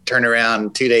then turn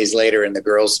around 2 days later and the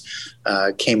girls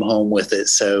came home with it.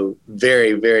 So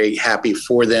very, very happy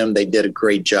for them. They did a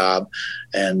great job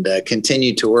and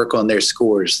continued to work on their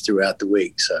scores throughout the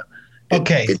week. So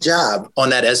good job on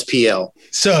that SPL.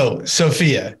 So,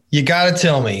 Sophia, you got to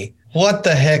tell me, what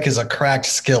the heck is a cracked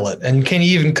skillet, and can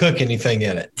you even cook anything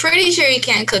in it? Pretty sure you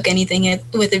can't cook anything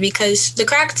with it, because the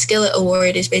Cracked Skillet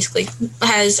Award is basically,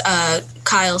 as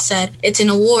Kyle said, it's an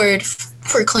award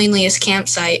for cleanliest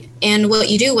campsite. And what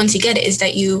you do once you get it is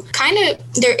that you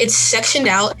it's sectioned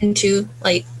out into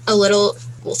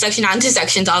sectioned out into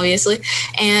sections, obviously,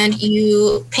 and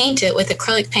you paint it with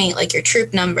acrylic paint, like your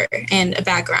troop number and a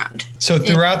background. So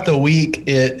throughout the week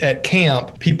at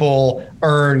camp, people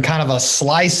earn kind of a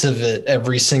slice of it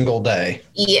every single day.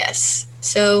 Yes.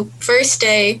 So first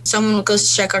day, someone goes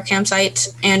to check our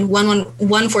campsites, and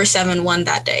 147 won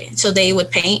that day. So they would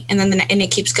paint, and then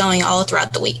it keeps going all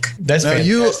throughout the week. That's now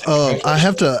fantastic. I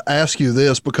have to ask you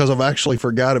this because I've actually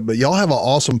forgot it, but y'all have an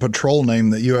awesome patrol name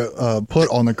that you put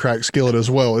on the cracked skillet as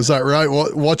well. Is that right?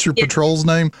 What's your patrol's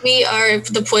name? We are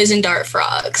the Poison Dart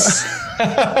Frogs.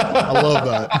 I love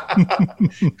that.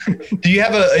 Do you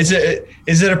have is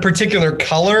it a particular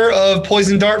color of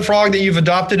Poison Dart Frog that you've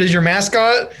adopted as your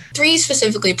mascot? 3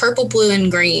 specifically, purple, blue,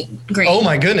 and green. Oh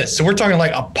my goodness. So we're talking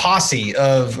like a posse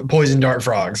of Poison Dart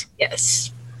Frogs.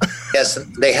 Yes. Yes,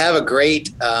 they have a great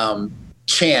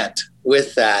chant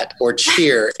with that, or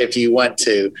cheer if you want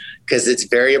to, because it's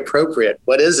very appropriate.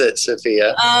 What is it,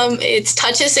 Sophia? It's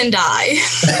touch us and die.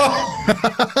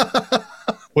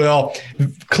 Well,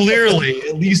 clearly,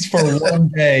 at least for one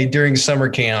day during summer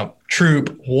camp, Troop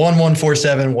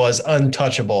 1147 was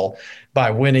untouchable by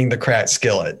winning the cracked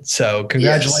skillet. So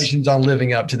congratulations on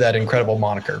living up to that incredible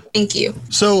moniker. Thank you.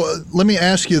 So let me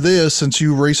ask you this, since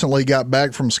you recently got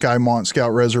back from Skymont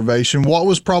Scout Reservation, what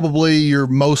was probably your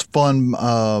most fun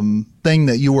thing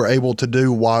that you were able to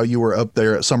do while you were up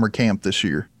there at summer camp this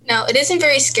year? Now, it isn't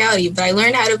very scouty, but I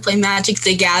learned how to play Magic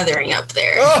the Gathering up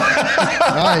there.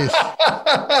 Nice.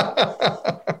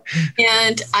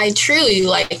 And I truly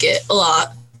like it a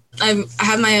lot. I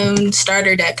have my own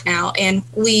starter deck now, and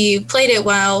we played it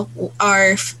while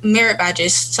our merit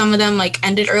badges, some of them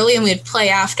ended early, and we'd play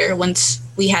after once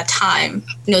we had time.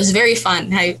 And it was very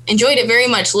fun. I enjoyed it very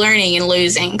much, learning and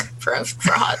losing for a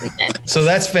hot minute. So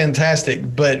that's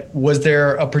fantastic. But was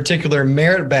there a particular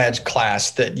merit badge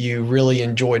class that you really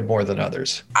enjoyed more than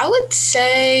others? I would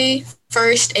say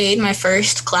first aid, my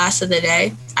first class of the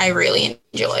day, I really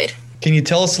enjoyed. Can you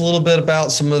tell us a little bit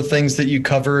about some of the things that you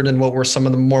covered and what were some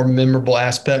of the more memorable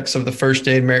aspects of the first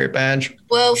aid merit badge?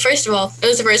 Well, first of all, it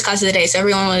was the first class of the day, so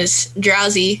everyone was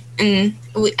drowsy, and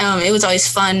it was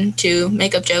always fun to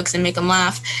make up jokes and make them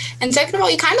laugh. And second of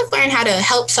all, you kind of learn how to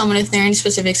help someone if they're in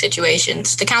specific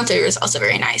situations. The counselor is also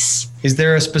very nice. Is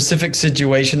there a specific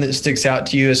situation that sticks out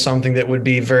to you as something that would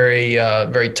be very,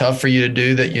 very tough for you to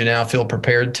do that you now feel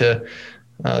prepared to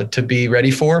be ready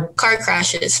for? Car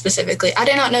crashes specifically. I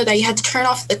did not know that you had to turn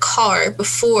off the car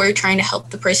before trying to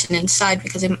help the person inside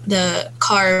because the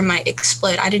car might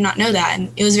explode. I did not know that,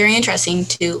 and it was very interesting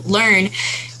to learn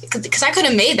because I could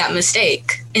have made that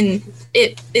mistake. And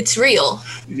it's real.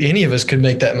 Any of us could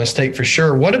make that mistake for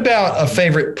sure. What about a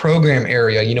favorite program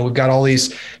area? We've got all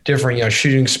these different,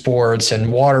 shooting sports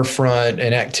and waterfront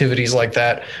and activities like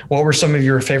that. What were some of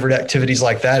your favorite activities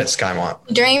like that at Skymont?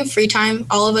 During free time,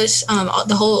 all of us,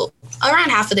 around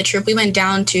half of the trip, we went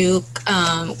down to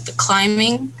the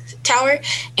climbing tower,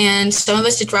 and some of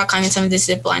us did rock climbing, some of this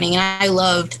zip lining, and I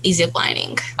loved the zip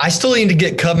lining. I still need to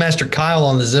get Cub Master Kyle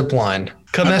on the zip line.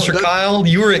 Cub Master Kyle,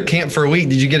 you were at camp for a week.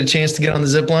 Did you get a chance to get on the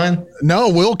zip line? No,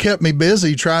 Will kept me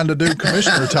busy trying to do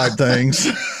commissioner type things.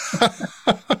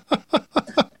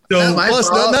 Plus,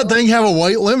 doesn't that thing have a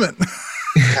weight limit?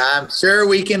 I'm sure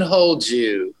we can hold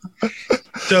you.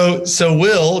 So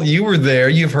Will, you were there.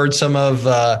 You've heard some of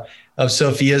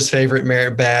Sophia's favorite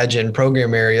merit badge and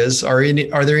program areas. Are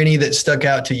there any that stuck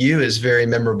out to you as very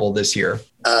memorable this year?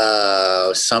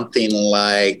 Something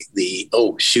like the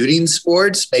shooting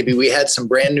sports. Maybe we had some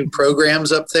brand new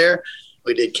programs up there.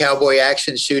 We did cowboy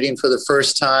action shooting for the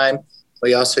first time.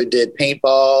 We also did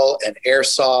paintball and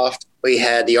airsoft. We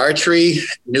had the archery,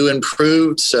 new and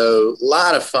improved. So a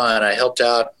lot of fun. I helped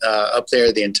out up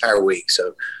there the entire week.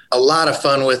 So a lot of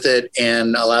fun with it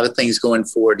and a lot of things going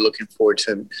forward. Looking forward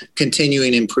to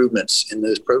continuing improvements in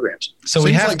those programs. So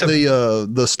we have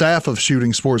the staff of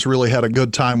shooting sports really had a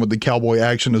good time with the cowboy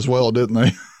action as well, didn't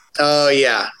they? Oh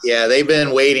yeah. They've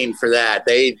been waiting for that.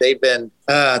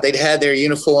 They'd had their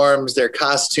uniforms, their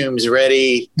costumes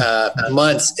ready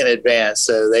months in advance.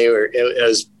 So it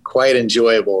was quite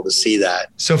enjoyable to see that.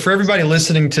 So for everybody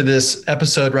listening to this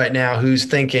episode right now who's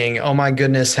thinking, oh my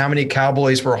goodness, how many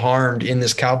cowboys were harmed in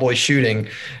this cowboy shooting?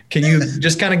 Can you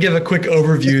just kind of give a quick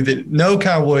overview that no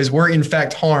cowboys were in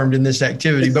fact harmed in this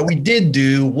activity, but we did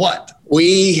do what?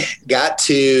 We got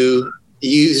to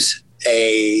use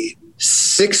a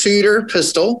 6-shooter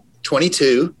pistol,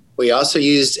 22. We also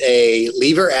used a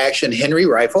lever action Henry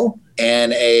rifle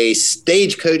and a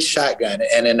Stagecoach shotgun.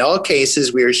 And in all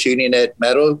cases, we were shooting at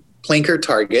metal plinker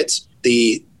targets.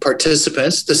 The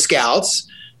participants, the scouts,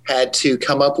 had to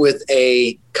come up with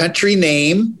a country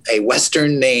name, a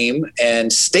Western name,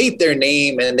 and state their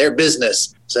name and their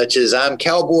business, such as I'm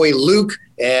Cowboy Luke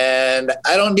and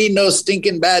I don't need no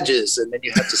stinking badges. And then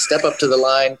you have to step up to the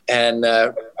line and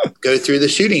go through the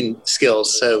shooting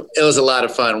skills. So it was a lot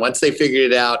of fun. Once they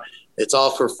figured it out, it's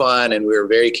all for fun, and we were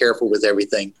very careful with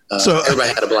everything. So everybody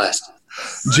had a blast.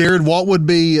 Jared, what would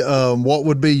be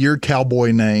your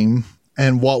cowboy name,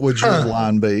 and what would your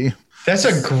line be? That's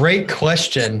a great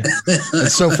question. And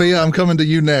Sophia, I'm coming to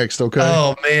you next. Okay.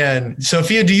 Oh man,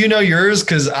 Sophia, do you know yours?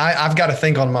 Because I've got to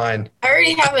think on mine. I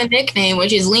already have a nickname,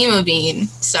 which is Lima Bean.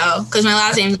 So because my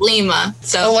last name's Lima.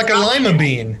 So like a lima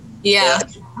bean. Yeah.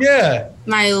 Yeah.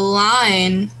 My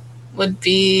line would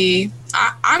be.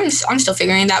 I'm still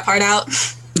figuring that part out.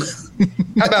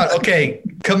 How about,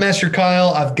 Cub Master Kyle,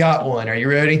 I've got one. Are you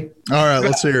ready? All right,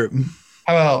 let's hear it.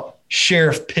 How about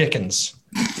Sheriff Pickens?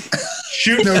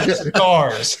 Shoot for the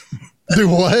stars. Do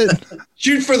what?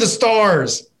 Shoot for the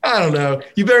stars. I don't know.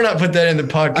 You better not put that in the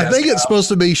podcast. I think it's supposed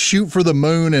to be shoot for the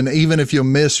moon, and even if you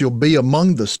miss, you'll be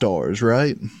among the stars,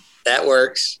 right? That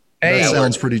works. Hey, that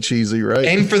sounds pretty cheesy, right?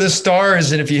 Aim for the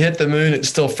stars, and if you hit the moon, it's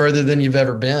still further than you've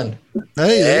ever been.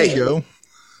 Hey, there you go.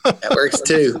 That works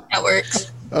too. That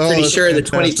works. Pretty sure the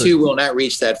 22 will not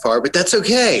reach that far, but that's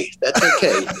okay. That's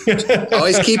okay.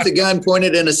 Always keep the gun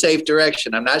pointed in a safe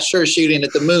direction. I'm not sure shooting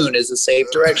at the moon is a safe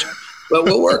direction, but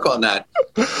we'll work on that.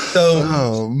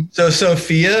 So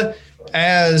Sophia,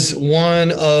 as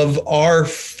one of our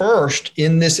first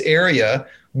in this area,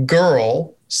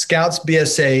 girl Scouts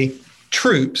BSA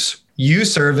troops, you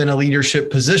serve in a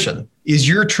leadership position. Is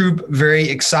your troop very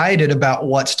excited about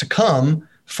what's to come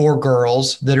for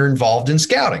girls that are involved in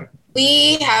scouting?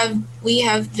 We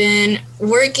have been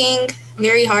working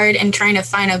very hard and trying to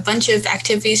find a bunch of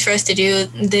activities for us to do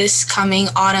this coming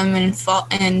autumn and fall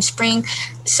and spring.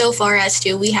 So far as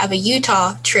to, we have a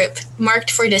Utah trip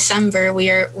marked for December. We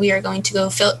are going to go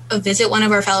visit one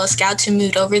of our fellow scouts who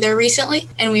moved over there recently,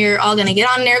 and we are all going to get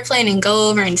on an airplane and go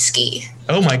over and ski.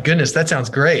 Oh my goodness, that sounds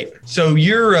great. So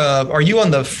you're are you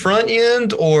on the front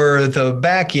end or the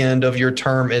back end of your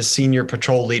term as senior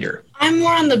patrol leader? I'm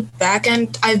more on the back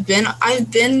end. I've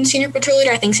been senior patrol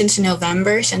leader, I think, since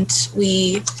November, since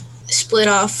we split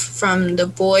off from the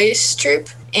boys troop.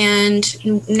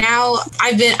 And now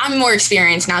I'm more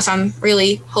experienced now, so I'm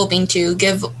really hoping to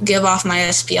give off my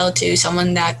SPL to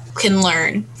someone that can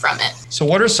learn from it. So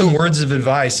what are some words of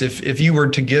advice, if you were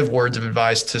to give words of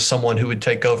advice to someone who would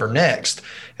take over next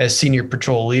as senior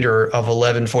patrol leader of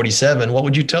 1147, what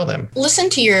would you tell them? Listen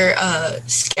to your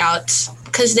scouts,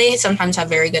 because they sometimes have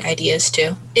very good ideas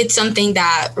too. It's something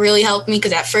that really helped me,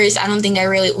 because at first I don't think I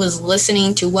really was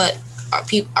listening to what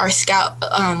our scout,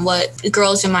 what the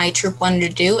girls in my troop wanted to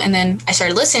do. And then I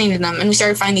started listening to them, and we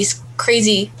started finding these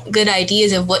crazy good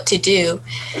ideas of what to do.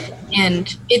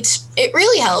 And it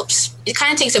really helps. It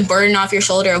kind of takes a burden off your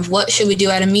shoulder of what should we do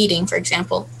at a meeting, for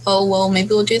example. Oh, well, maybe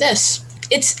we'll do this.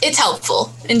 It's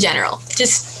helpful in general.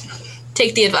 Just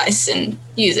take the advice and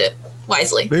use it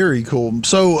wisely. Very cool.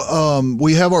 So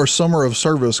we have our summer of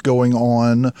service going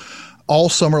on all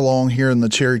summer long here in the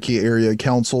Cherokee Area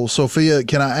Council. Sophia,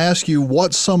 can I ask you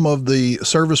what some of the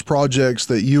service projects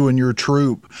that you and your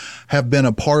troop have been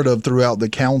a part of throughout the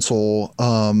council,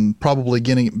 probably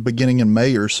beginning in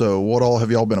May or so? What all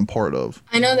have y'all been a part of?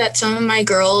 I know that some of my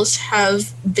girls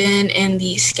have been in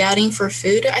the Scouting for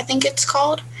Food, I think it's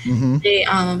called.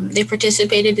 Mm-hmm. They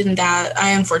participated in that.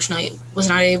 I unfortunately was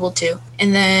not able to.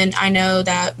 And then I know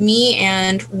that me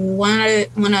and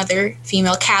one other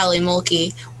female, Callie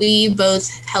Mulkey, we both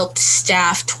helped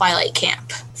staff Twilight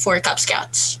Camp for Cub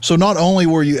Scouts. So not only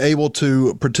were you able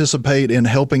to participate in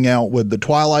helping out with the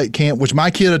Twilight Camp, which my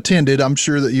kid attended, I'm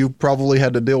sure that you probably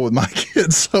had to deal with my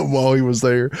kid some while he was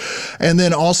there. And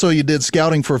then also you did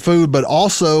Scouting for Food, but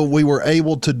also we were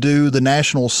able to do the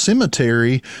National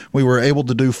Cemetery. We were able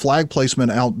to do flag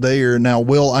placement out there. Now,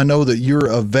 Will, I know that you're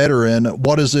a veteran.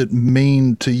 What does it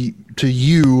mean to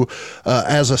you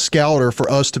as a scouter for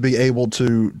us to be able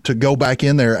to go back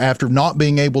in there after not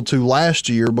being able to last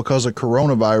year because of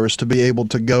coronavirus, to be able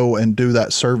to go and do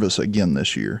that service again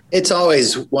this year? It's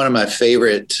always one of my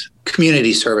favorite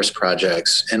community service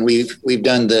projects, and we've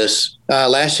done this.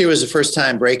 Last year was the first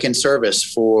time break-in service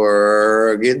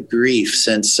for good grief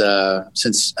since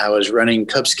I was running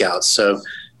Cub Scouts. So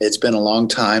it's been a long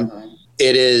time.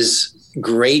 It is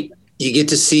great. You get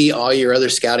to see all your other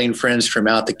scouting friends from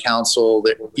out the council.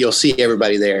 That you'll see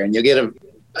everybody there, and you'll get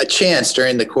a chance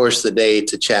during the course of the day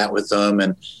to chat with them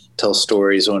and tell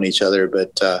stories on each other.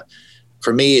 But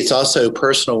for me, it's also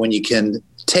personal when you can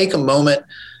take a moment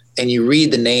and you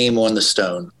read the name on the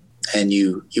stone, and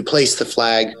you place the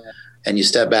flag, and you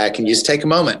step back and you just take a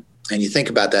moment and you think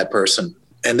about that person.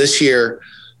 And this year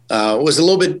was a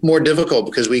little bit more difficult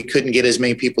because we couldn't get as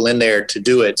many people in there to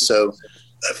do it. So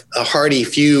a hearty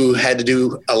few had to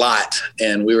do a lot,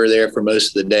 and we were there for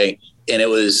most of the day. And it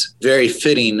was very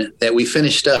fitting that we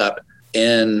finished up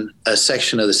in a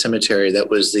section of the cemetery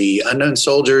that was the unknown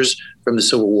soldiers from the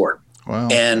Civil War. Wow.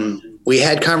 And we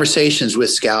had conversations with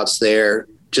scouts there.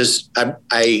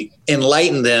 I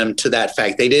enlightened them to that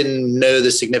fact. They didn't know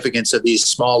the significance of these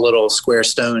small little square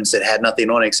stones that had nothing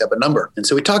on it except a number. And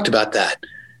so we talked about that.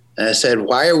 And I said,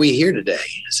 why are we here today?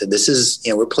 I said, this is,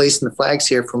 we're placing the flags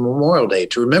here for Memorial Day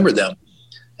to remember them.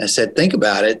 And I said, think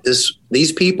about it.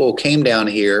 These people came down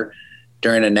here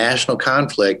during a national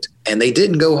conflict, and they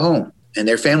didn't go home, and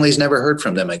their families never heard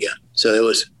from them again. So it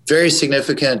was very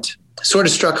significant, sort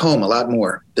of struck home a lot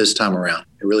more this time around.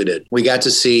 It really did. We got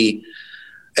to see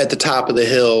at the top of the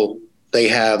hill, they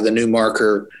have the new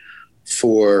marker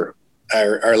for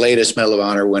our latest Medal of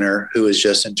Honor winner, who was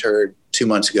just interred 2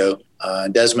 months ago.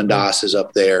 Desmond Doss is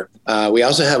up there. We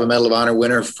also have a Medal of Honor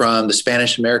winner from the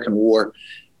Spanish-American War,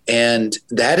 and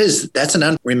that's an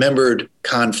unremembered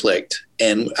conflict.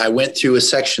 And I went through a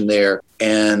section there,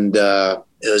 and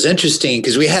it was interesting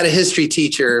because we had a history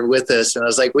teacher with us, and I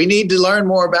was like, we need to learn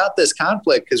more about this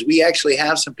conflict because we actually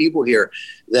have some people here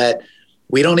that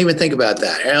we don't even think about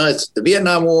that. It's the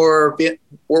Vietnam War,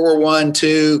 World War I,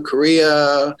 II,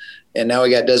 Korea, and now we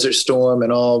got Desert Storm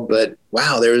and all. But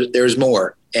wow, there's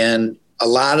more. And a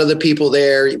lot of the people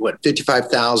there,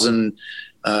 55,000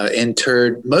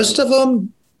 interred. Most of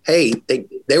them, hey,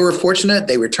 they were fortunate.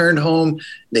 They returned home.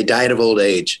 They died of old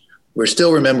age. We're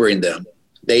still remembering them.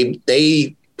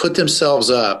 They put themselves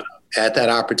up at that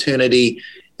opportunity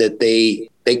that they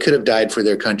could have died for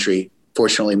their country.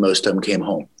 Fortunately, most of them came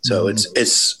home. So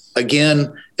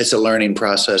it's a learning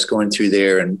process going through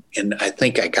there. And I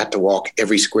think I got to walk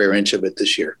every square inch of it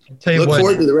this year. Look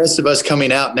forward to the rest of us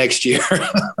coming out next year.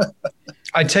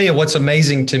 I tell you what's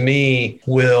amazing to me,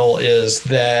 Will, is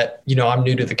that, I'm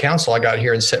new to the council. I got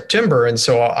here in September. And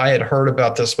so I had heard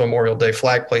about this Memorial Day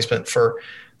flag placement for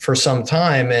some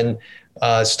time, and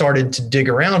started to dig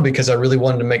around because I really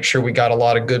wanted to make sure we got a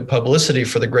lot of good publicity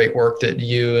for the great work that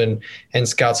you and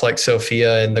scouts like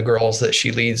Sophia and the girls that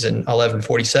she leads in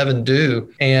 1147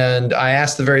 do. And I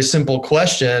asked the very simple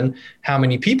question, how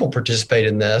many people participate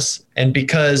in this? And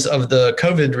because of the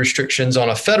COVID restrictions on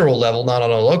a federal level, not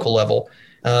on a local level,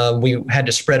 we had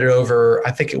to spread it over,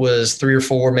 I think it was 3 or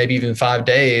 4, maybe even 5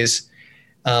 days.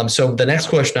 So the next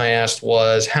question I asked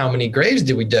was, how many graves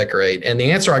did we decorate? And the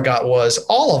answer I got was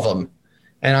all of them.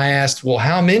 And I asked, well,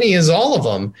 how many is all of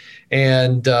them?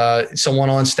 And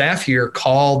someone on staff here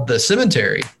called the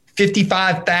cemetery.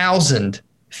 55,000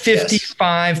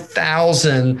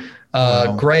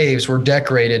 graves were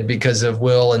decorated because of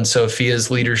Will and Sophia's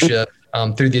leadership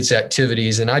through these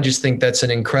activities. And I just think that's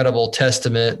an incredible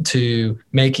testament to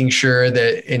making sure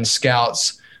that in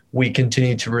Scouts, we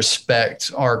continue to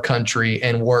respect our country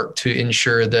and work to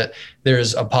ensure that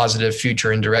there's a positive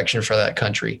future and direction for that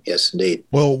country. Yes, indeed.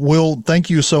 Well, Will, thank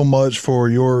you so much for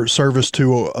your service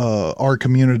to our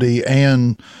community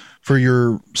and for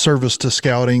your service to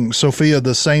Scouting. Sophia,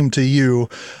 the same to you.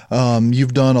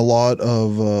 You've done a lot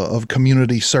of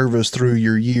community service through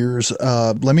your years.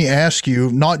 Let me ask you,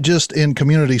 not just in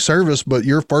community service, but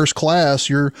your first class,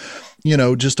 you're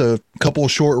just a couple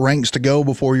of short ranks to go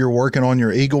before you're working on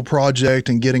your Eagle project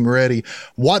and getting ready.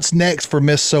 What's next for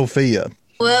Miss Sophia?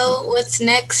 Well, what's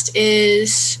next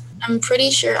is I'm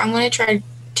pretty sure I'm going to try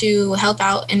to help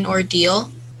out in Ordeal,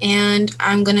 and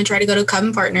I'm going to try to go to Cub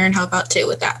and Partner and help out too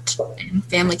with that and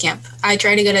family camp. I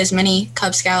try to go to as many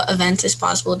Cub Scout events as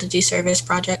possible to do service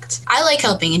projects. I like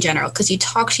helping in general because you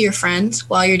talk to your friends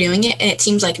while you're doing it, and it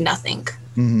seems like nothing.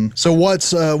 Mm-hmm. So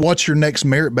what's your next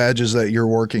merit badges that you're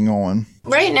working on?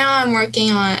 Right now I'm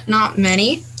working on not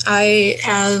many. I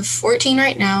have 14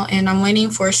 right now, and I'm waiting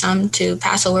for some to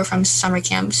pass over from summer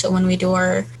camp. So when we do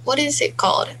our, what is it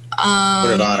called?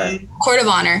 Court of Honor. Court of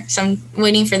Honor. So I'm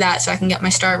waiting for that so I can get my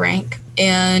star rank.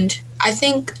 And I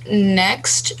think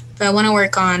next I want to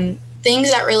work on things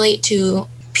that relate to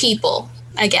people,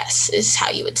 I guess is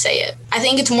how you would say it. I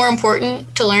think it's more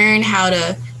important to learn how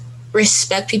to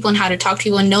respect people and how to talk to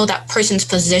people and know that person's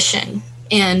position.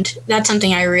 And that's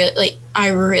something I really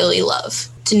love,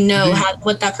 to know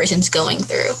what that person's going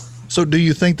through. So do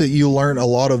you think that you learn a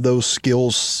lot of those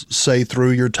skills, say,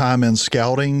 through your time in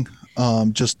Scouting,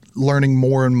 just learning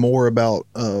more and more about,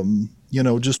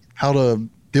 just how to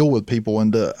deal with people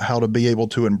and how to be able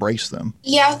to embrace them?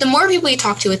 Yeah, the more people you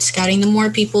talk to at Scouting, the more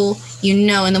people you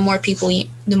know, and the more people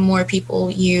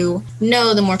you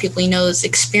know's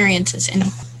experiences. And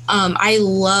I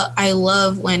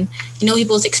love when you know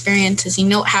people's experiences, you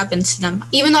know what happens to them.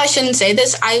 Even though I shouldn't say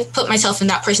this, I put myself in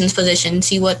that person's position and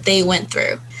see what they went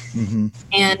through. Mm-hmm.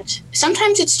 And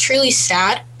sometimes it's truly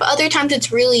sad, but other times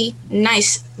it's really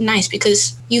nice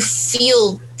because you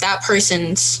feel that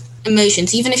person's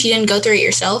emotions. Even if you didn't go through it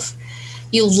yourself,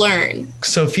 you learn.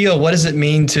 Sophia, what does it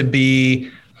mean to be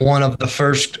one of the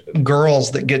first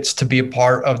girls that gets to be a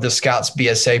part of the Scouts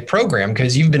BSA program?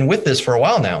 Because you've been with this for a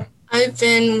while now. I've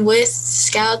been with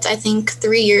Scouts, I think,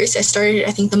 3 years. I started,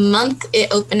 I think, the month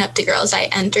it opened up to girls I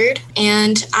entered.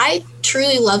 And I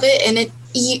truly love it. And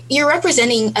you're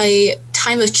representing a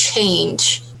time of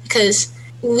change, because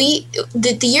the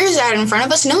years that are in front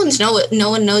of us, no one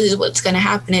knows what's going to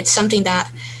happen. It's something that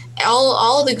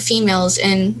all the females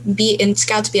in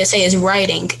Scouts BSA is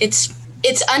writing. It's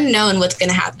unknown what's going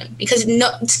to happen, because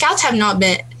female scouts have not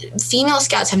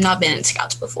been in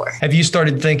Scouts before. Have you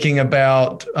started thinking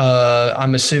about,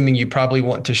 I'm assuming you probably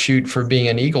want to shoot for being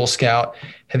an Eagle Scout.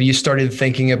 Have you started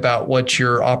thinking about what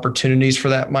your opportunities for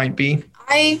that might be?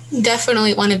 I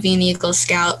definitely want to be an Eagle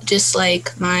Scout, just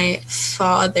like my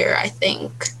father, I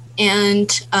think.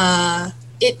 And I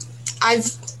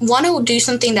want to do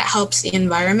something that helps the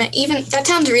environment. Even that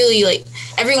sounds really like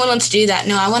everyone wants to do that.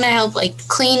 No, I want to help like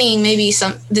cleaning maybe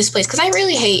this place, because I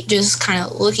really hate just kind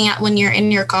of looking at when you're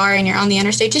in your car and you're on the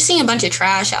interstate, just seeing a bunch of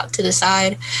trash out to the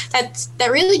side. That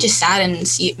really just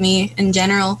saddens me in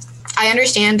general. I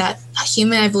understand that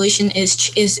human evolution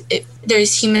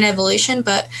there's human evolution,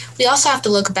 but we also have to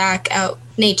look back at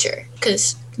nature,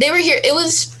 because they were here. It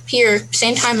was here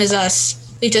same time as us.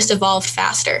 We've just evolved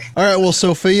faster. All right. Well,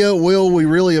 Sophia, Will, we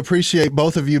really appreciate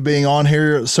both of you being on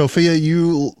here. Sophia,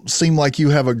 you seem like you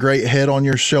have a great head on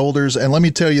your shoulders. And let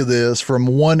me tell you this, from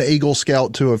one Eagle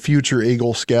Scout to a future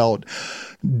Eagle Scout,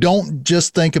 don't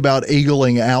just think about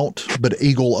eagling out, but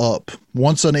eagle up.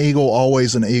 Once an eagle,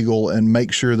 always an eagle, and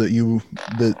make sure that you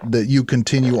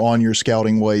continue on your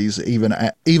scouting ways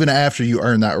even after you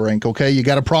earn that rank. Okay, you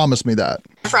got to promise me that.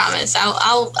 I promise.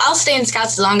 I'll stay in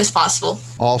Scouts as long as possible.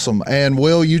 Awesome. And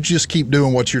Will, you just keep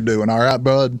doing what you're doing. All right,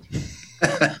 bud.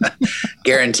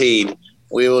 Guaranteed.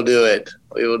 We will do it.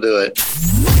 We will do it.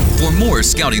 For more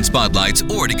Scouting Spotlights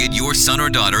or to get your son or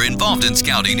daughter involved in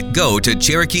Scouting, go to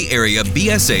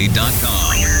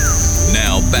CherokeeAreaBSA.com.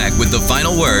 Now back with the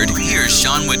final word. Here's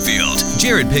Sean Whitfield,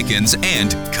 Jared Pickens,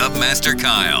 and Cubmaster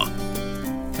Kyle.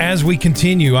 As we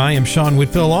continue, I am Sean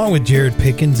Whitfield along with Jared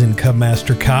Pickens and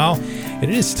Cubmaster Kyle. And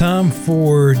it is time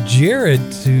for Jared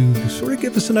to sort of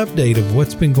give us an update of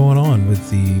what's been going on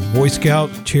with the Boy Scout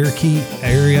Cherokee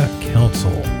Area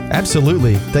Council.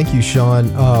 Absolutely. Thank you, Sean.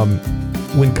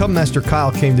 When Cubmaster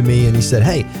Kyle came to me and he said,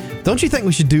 hey, don't you think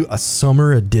we should do a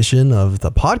summer edition of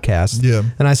the podcast? Yeah.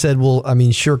 And I said, well, I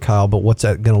mean, sure, Kyle, but what's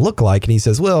that going to look like? And he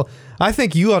says, well, I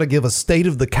think you ought to give a state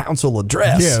of the council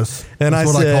address. Yes. And that's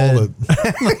I what said, I called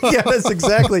it. yeah, that's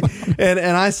exactly. And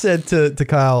I said to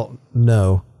Kyle,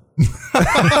 no.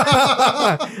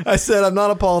 I said, I'm not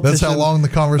a politician. That's how long the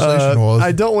conversation was.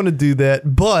 I don't want to do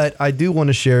that, but I do want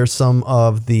to share some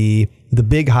of the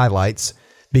big highlights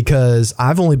because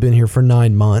I've only been here for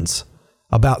 9 months.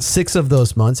 About 6 of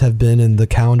those months have been in the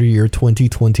calendar year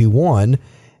 2021.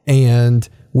 And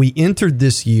we entered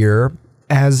this year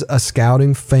as a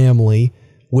scouting family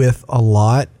with a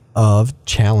lot of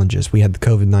challenges. We had the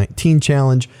COVID-19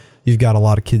 challenge. You've got a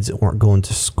lot of kids that weren't going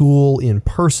to school in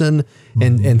person.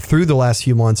 And through the last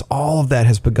few months, all of that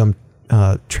has begun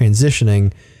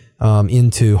transitioning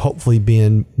into hopefully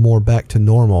being more back to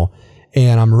normal.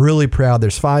 And I'm really proud.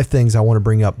 There's 5 things I want to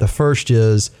bring up. The first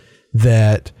is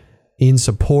that in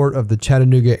support of the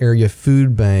Chattanooga Area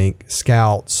Food Bank,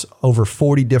 Scouts, over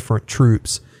 40 different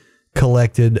troops,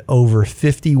 collected over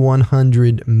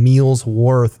 5,100 meals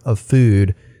worth of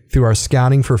food through our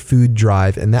Scouting for Food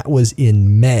drive, and that was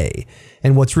in May.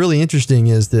 And what's really interesting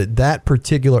is that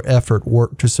particular effort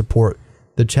worked to support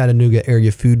the Chattanooga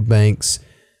Area Food Bank's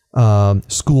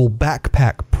school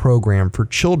backpack program for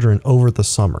children over the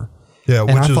summer. Yeah,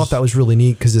 and I thought that was really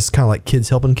neat because it's kind of like kids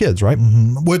helping kids, right?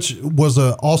 Mm-hmm. Which was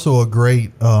also a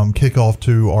great kickoff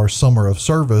to our summer of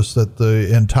service that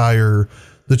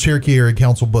the Cherokee Area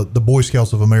Council, but the Boy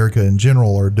Scouts of America in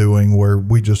general are doing, where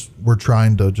we're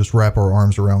trying to just wrap our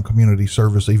arms around community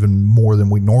service even more than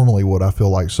we normally would, I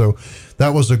feel like. So that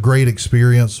was a great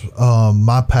experience.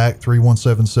 My pack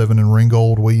 3177 in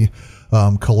Ringgold, we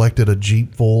collected a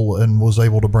Jeep full and was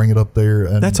able to bring it up there.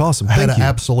 And that's awesome. Had an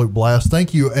absolute blast.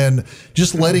 Thank you. And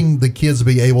just letting the kids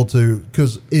be able to,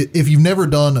 because if you've never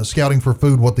done Scouting for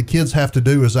Food, what the kids have to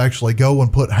do is actually go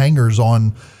and put hangers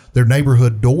on their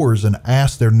neighborhood doors and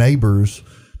ask their neighbors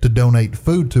to donate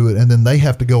food to it, and then they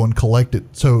have to go and collect it.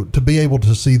 So to be able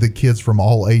to see the kids from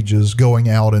all ages going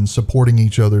out and supporting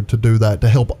each other to do that, to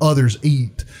help others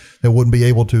eat that wouldn't be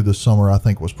able to this summer, I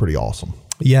think was pretty awesome.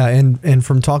 Yeah, and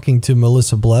from talking to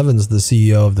Melissa Blevins, the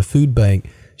CEO of the food bank,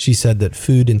 she said that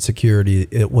food insecurity,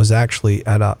 it was actually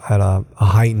at a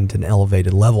heightened and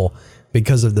elevated level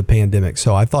because of the pandemic.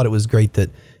 So I thought it was great that,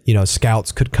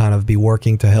 Scouts could kind of be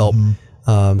working to help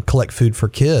collect food for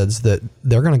kids that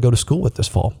they're going to go to school with this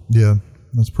fall. Yeah,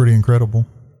 that's pretty incredible.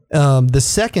 The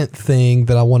second thing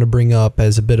that I want to bring up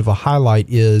as a bit of a highlight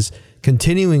is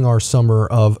continuing our summer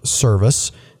of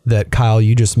service that Kyle,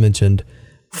 you just mentioned.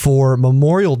 For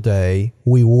Memorial Day,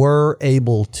 we were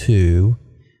able to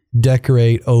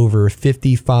decorate over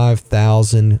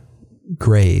 55,000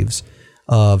 graves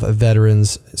of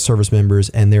veterans, service members,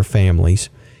 and their families.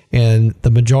 And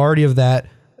the majority of that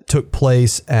took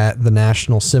place at the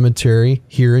National Cemetery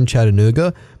here in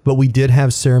Chattanooga, but we did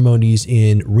have ceremonies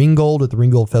in Ringgold at the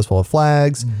Ringgold Festival of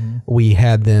Flags. Mm-hmm. We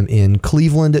had them in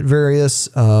Cleveland at various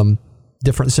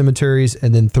different cemeteries,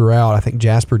 and then throughout, I think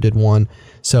Jasper did one.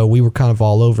 So we were kind of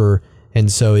all over,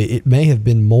 and so it may have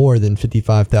been more than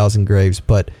 55,000 graves,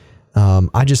 but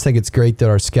I just think it's great that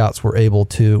our Scouts were able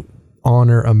to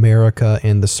honor America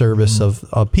and the service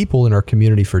of people in our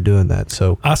community for doing that.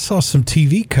 So I saw some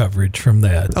TV coverage from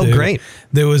that. Oh, great.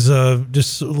 There was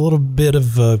just a little bit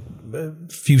of a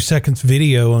few seconds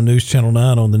video on News Channel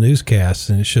 9 on the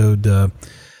newscast, and it showed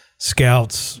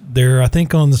Scouts there, I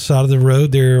think on the side of the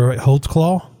road there at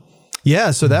Holtzclaw. Yeah,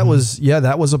 so that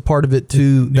was a part of it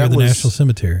too. Near the National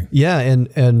Cemetery. Yeah,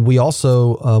 and we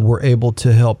also were able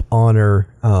to help honor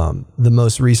the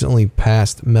most recently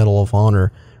passed Medal of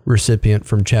Honor recipient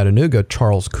from Chattanooga,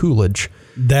 Charles Coolidge.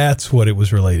 That's what it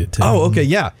was related to. Oh, okay,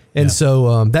 yeah. And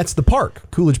so that's the park,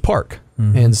 Coolidge Park.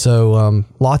 Mm-hmm. And so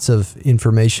lots of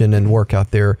information and work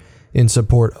out there in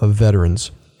support of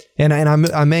veterans. And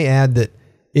I may add that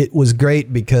it was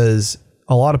great because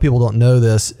a lot of people don't know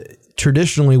this.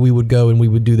 Traditionally, we would go and we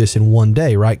would do this in one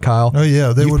day, right, Kyle? Oh,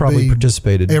 yeah. You probably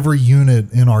participated. Every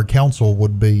unit in our council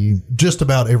would be, just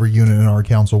about every unit in our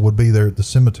council would be there at the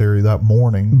cemetery that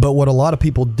morning. But what a lot of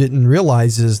people didn't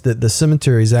realize is that the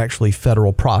cemetery is actually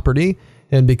federal property.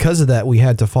 And because of that, we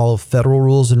had to follow federal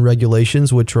rules and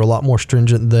regulations, which are a lot more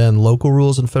stringent than local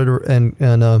rules and federal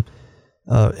and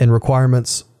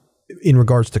requirements in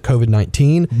regards to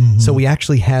COVID-19. Mm-hmm. So we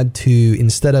actually had to,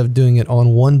 instead of doing it on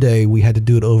one day, we had to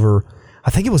do it over,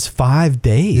 I think it was 5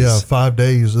 days. Yeah, 5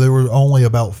 days. There were only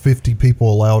about 50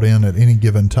 people allowed in at any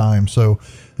given time. So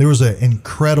there was an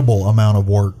incredible amount of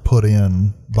work put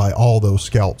in by all those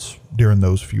Scouts during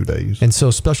those few days. And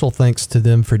so special thanks to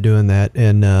them for doing that.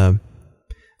 And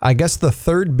I guess the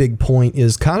third big point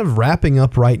is kind of wrapping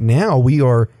up right now. We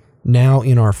are now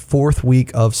in our 4th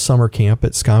week of summer camp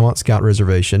at Skymont Scout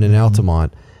Reservation in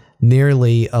Altamont.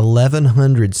 Nearly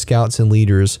 1,100 scouts and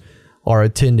leaders are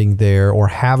attending there or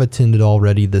have attended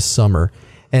already this summer.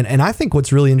 And I think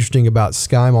what's really interesting about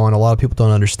Skymont, a lot of people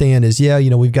don't understand, is,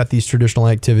 we've got these traditional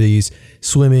activities,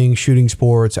 swimming, shooting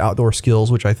sports, outdoor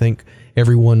skills, which I think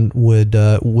everyone would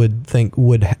think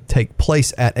would take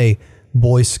place at a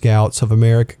Boy Scouts of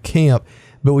America camp.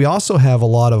 But we also have a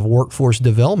lot of workforce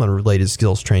development related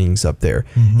skills trainings up there,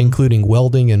 including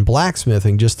welding and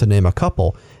blacksmithing, just to name a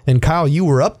couple. And Kyle, you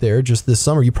were up there just this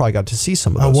summer. You probably got to see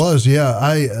some of those. I was,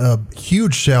 yeah.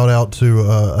 Huge shout out to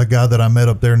a guy that I met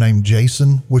up there named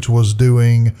Jason, which was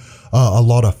doing a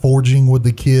lot of forging with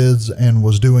the kids and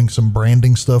was doing some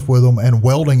branding stuff with them and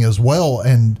welding as well.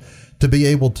 And to be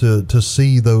able to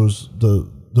see those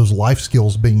life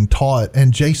skills being taught,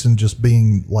 and Jason just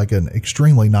being like an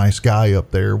extremely nice guy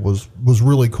up there was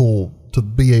really cool to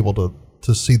be able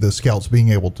to see the scouts being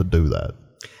able to do that.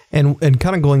 And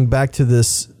kind of going back to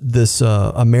this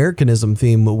Americanism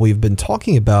theme that we've been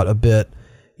talking about a bit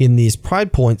in these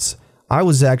Pride Points, I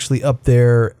was actually up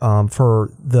there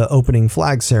for the opening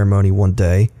flag ceremony one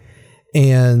day,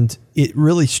 and it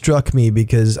really struck me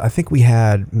because I think we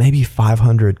had maybe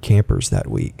 500 campers that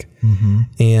week.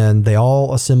 And they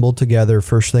all assembled together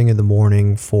first thing in the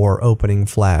morning for opening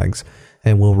flags,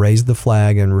 and we'll raise the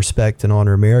flag and respect and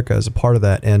honor America as a part of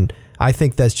that. And I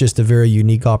think that's just a very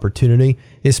unique opportunity,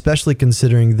 especially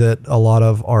considering that a lot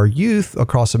of our youth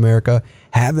across America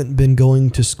haven't been going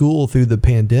to school through the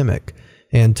pandemic.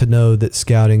 And to know that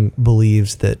Scouting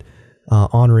believes that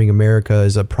honoring America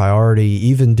is a priority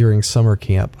even during summer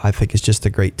camp, I think is just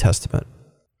a great testament.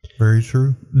 Very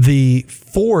true. The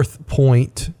 4th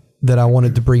point that I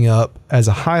wanted to bring up as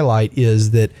a highlight is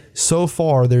that so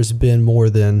far there's been more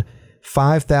than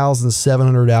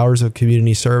 5,700 hours of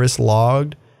community service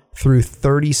logged through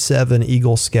 37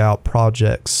 Eagle Scout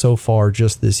projects so far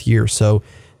just this year. So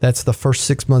that's the first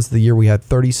 6 months of the year we had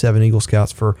 37 Eagle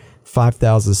Scouts for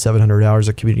 5,700 hours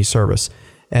of community service.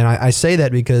 And I say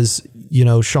that because,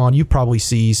 Sean, you probably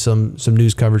see some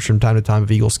news coverage from time to time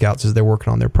of Eagle Scouts as they're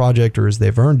working on their project or as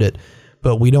they've earned it,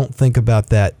 but we don't think about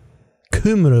that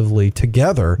cumulatively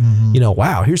together.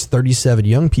 Wow, here's 37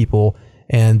 young people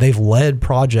and they've led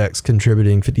projects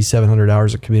contributing 5,700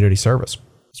 hours of community service.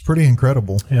 It's pretty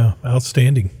incredible. Yeah,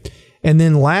 outstanding. And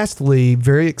then lastly,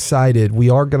 very excited, we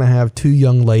are going to have 2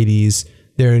 young ladies.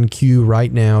 They're in queue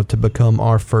right now to become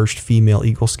our first female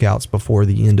Eagle Scouts before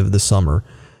the end of the summer.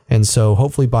 And so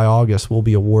hopefully by August, we'll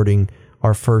be awarding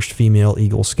our first female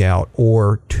Eagle Scout,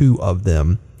 or 2 of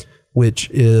them, which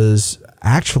is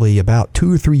actually about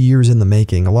 2 or 3 years in the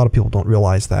making. A lot of people don't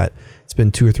realize that. It's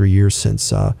been 2 or 3 years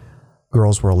since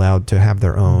girls were allowed to have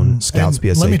their own Scouts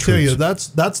BSA Let me troops. tell you,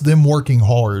 that's them working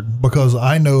hard, because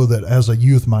I know that as a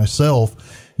youth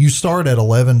myself, you start at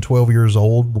 11, 12 years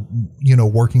old,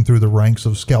 working through the ranks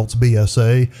of Scouts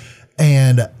BSA.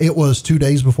 And it was 2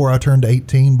 days before I turned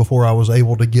 18 before I was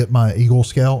able to get my Eagle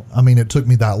Scout. I mean, it took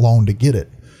me that long to get it.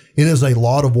 It is a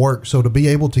lot of work. So to be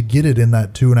able to get it in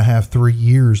that 2.5, 3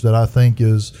 years that I think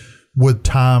is with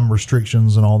time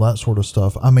restrictions and all that sort of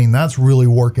stuff, I mean, that's really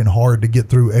working hard to get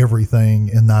through everything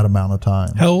in that amount of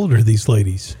time. How old are these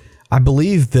ladies? I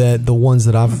believe that the ones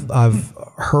that I've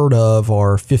heard of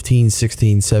are 15,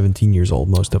 16, 17 years old,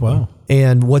 most of them.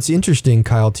 And what's interesting,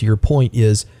 Kyle, to your point,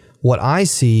 is what I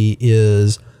see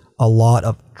is a lot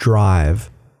of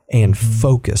drive and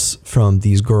focus from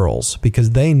these girls,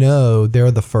 because they know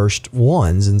they're the first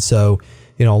ones. And so,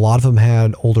 a lot of them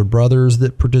had older brothers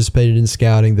that participated in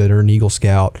scouting, that are an Eagle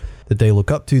Scout, that they look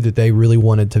up to, that they really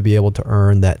wanted to be able to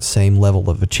earn that same level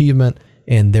of achievement.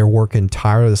 And they're working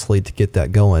tirelessly to get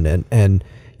that going. And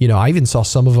I even saw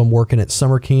some of them working at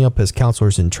summer camp as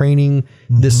counselors in training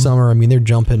this summer. I mean, they're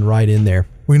jumping right in there.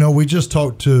 We just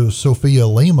talked to Sophia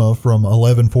Lima from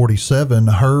 1147.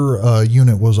 Her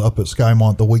unit was up at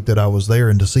Skymont the week that I was there,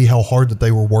 and to see how hard that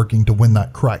they were working to win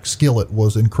that cracked skillet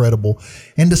was incredible.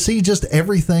 And to see just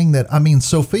everything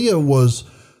Sophia was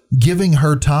giving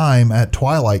her time at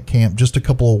Twilight Camp just a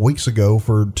couple of weeks ago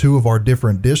for 2 of our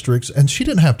different districts, and she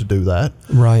didn't have to do that.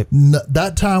 Right.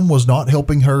 That time was not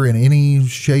helping her in any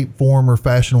shape, form, or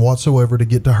fashion whatsoever to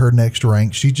get to her next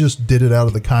rank. She just did it out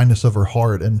of the kindness of her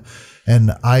heart,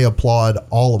 and I applaud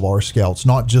all of our scouts,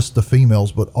 not just the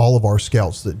females, but all of our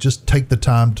scouts that just take the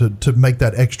time to make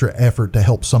that extra effort to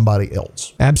help somebody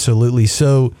else. Absolutely.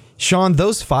 So, Sean,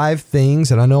 those 5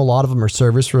 things, and I know a lot of them are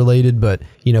service related, but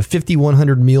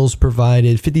 5,100 meals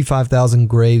provided, 55,000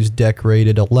 graves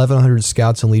decorated, 1,100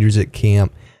 scouts and leaders at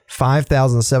camp,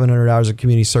 5,700 hours of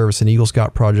community service and Eagle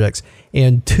Scout projects,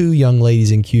 and 2 young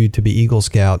ladies in queue to be Eagle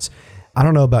Scouts. I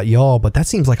don't know about y'all, but that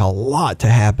seems like a lot to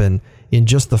happen in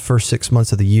just the first 6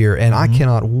 months of the year. And I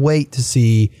cannot wait to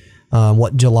see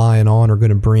what July and on are going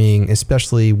to bring,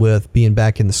 especially with being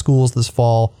back in the schools this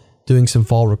fall, doing some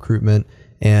fall recruitment,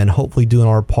 and hopefully doing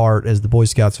our part as the Boy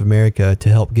Scouts of America to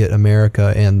help get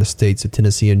America and the states of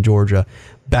Tennessee and Georgia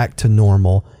back to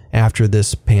normal after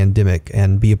this pandemic,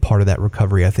 and be a part of that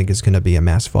recovery. I think is going to be a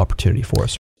massive opportunity for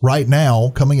us. Right now,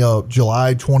 coming up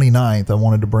July 29th, I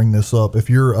wanted to bring this up. If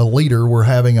you're a leader, we're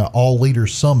having an all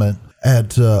leaders summit at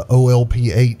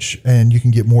OLPH, and you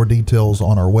can get more details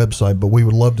on our website, but we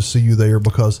would love to see you there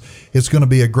because it's going to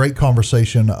be a great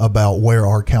conversation about where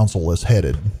our council is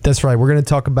headed. That's right. We're going to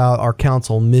talk about our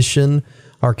council mission,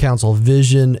 our council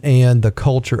vision, and the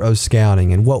culture of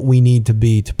scouting, and what we need to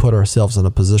be to put ourselves in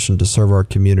a position to serve our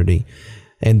community,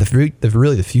 and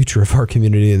really the future of our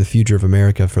community and the future of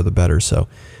America for the better. So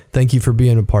thank you for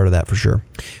being a part of that for sure.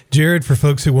 Jared, for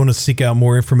folks who want to seek out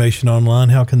more information online,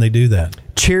 how can they do that?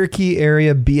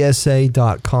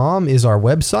 CherokeeAreaBSA.com is our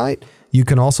website. You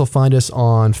can also find us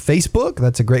on Facebook.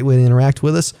 That's a great way to interact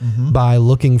with us by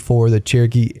looking for the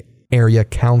Cherokee Area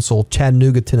Council,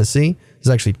 Chattanooga, Tennessee. There's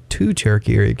actually 2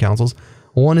 Cherokee Area Councils.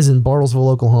 One is in Bartlesville,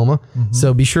 Oklahoma.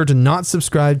 So be sure to not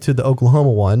subscribe to the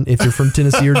Oklahoma one if you're from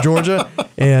Tennessee or Georgia,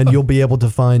 and you'll be able to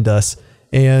find us.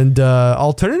 And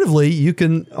alternatively, you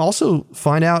can also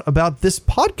find out about this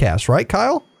podcast, right,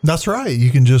 Kyle? That's right.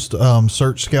 You can just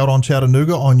search Scout on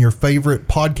Chattanooga on your favorite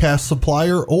podcast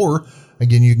supplier, or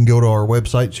again, you can go to our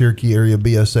website,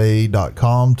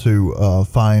 CherokeeAreaBSA.com, to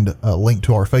find a link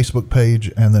to our Facebook page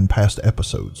and then past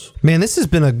episodes. Man, this has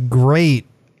been a great,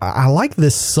 I like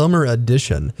this summer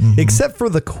edition, except for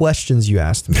the questions you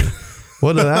asked me.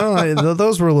 Well, I don't know,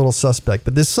 those were a little suspect,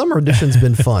 but this summer edition's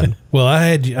been fun. Well,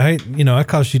 I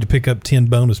caused you to pick up 10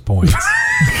 bonus points.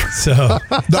 So I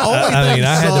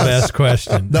had the best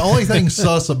question. The only thing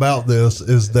sus about this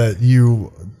is that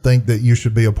you think that you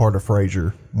should be a part of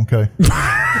Frasier. Okay.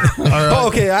 All right.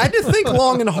 Okay. I had to think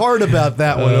long and hard about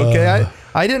that one. Okay.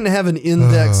 I didn't have an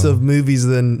index of movies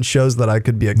and shows that I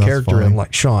could be a character in,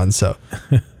 like Sean. So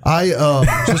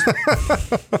just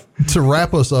to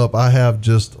wrap us up, I have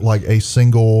just like a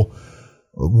single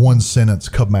 1-sentence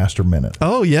Cubmaster minute.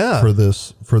 Oh yeah. For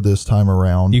this time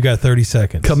around. You got 30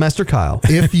 seconds. Cubmaster Kyle.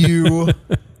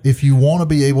 If you want to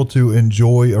be able to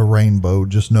enjoy a rainbow,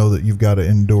 just know that you've got to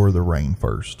endure the rain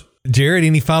first. Jared,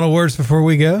 any final words before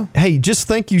we go? Hey, just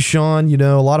thank you, Sean. You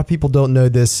know, a lot of people don't know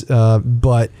this,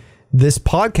 but this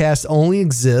podcast only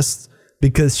exists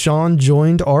because Sean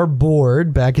joined our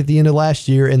board back at the end of last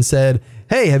year and said,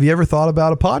 hey, have you ever thought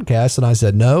about a podcast? And I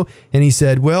said, no. And he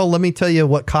said, well, let me tell you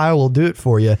what, Kyle will do it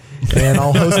for you. And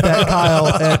I'll host that, Kyle,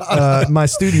 at my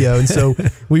studio. And so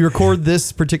we record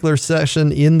this particular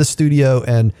session in the studio.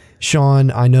 And Sean,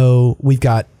 I know we've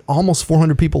got almost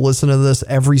 400 people listen to this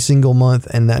every single month,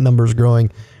 and that number is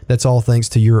growing. That's all thanks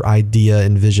to your idea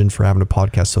and vision for having a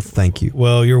podcast. So thank you.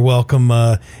 Well, you're welcome.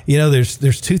 There's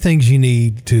 2 things you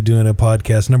need to do in a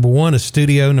podcast. Number 1, a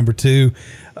studio. Number 2,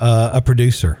 a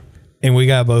producer. And we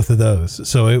got both of those.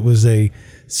 So it was a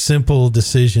simple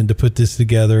decision to put this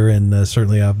together. And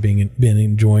certainly I've been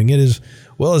enjoying it as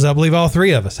well as I believe all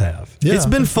 3 of us have. Yeah. It's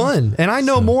been fun. And I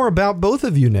know more about both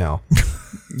of you now.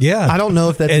 Yeah. I don't know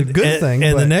if that's a good thing.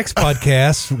 And the next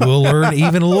podcast, we'll learn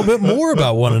even a little bit more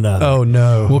about one another. Oh,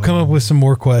 no. We'll come up with some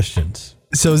more questions.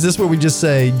 So is this where we just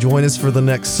say, join us for the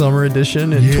next summer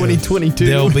edition in 2022?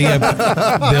 There'll be a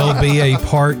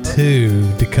part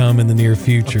 2 to come in the near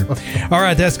future. All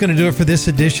right, that's going to do it for this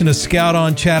edition of Scout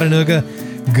on Chattanooga.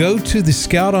 Go to the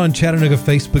Scout on Chattanooga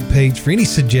Facebook page for any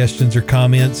suggestions or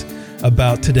comments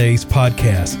about today's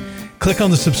podcast. Click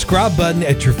on the subscribe button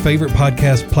at your favorite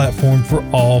podcast platform for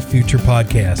all future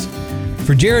podcasts.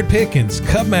 For Jared Pickens,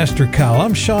 Cubmaster Kyle,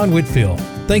 I'm Sean Whitfield.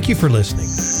 Thank you for listening.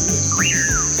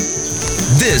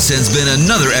 This has been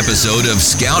another episode of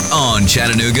Scout on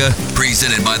Chattanooga,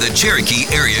 presented by the Cherokee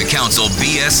Area Council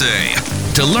BSA.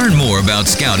 To learn more about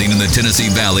scouting in the Tennessee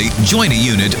Valley, join a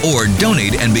unit, or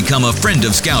donate and become a friend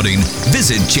of scouting,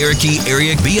 visit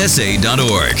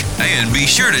CherokeeAreaBSA.org. And be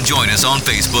sure to join us on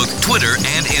Facebook, Twitter,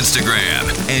 and Instagram.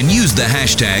 And use the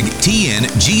hashtag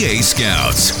TNGA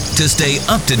Scouts to stay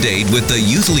up to date with the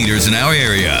youth leaders in our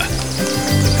area.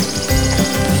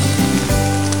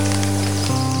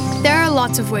 There are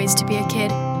lots of ways to be a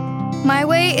kid. My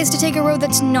way is to take a road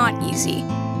that's not easy.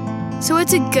 So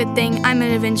it's a good thing I'm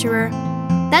an adventurer.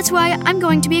 That's why I'm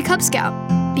going to be a Cub Scout,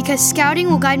 because scouting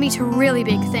will guide me to really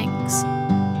big things.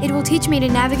 It will teach me to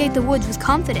navigate the woods with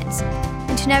confidence,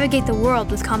 and to navigate the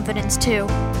world with confidence too.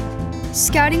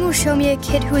 Scouting will show me a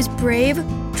kid who is brave,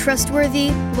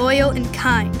 trustworthy, loyal, and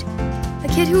kind. A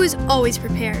kid who is always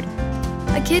prepared.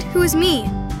 a kid who is me.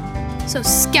 So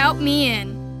scout me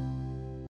in.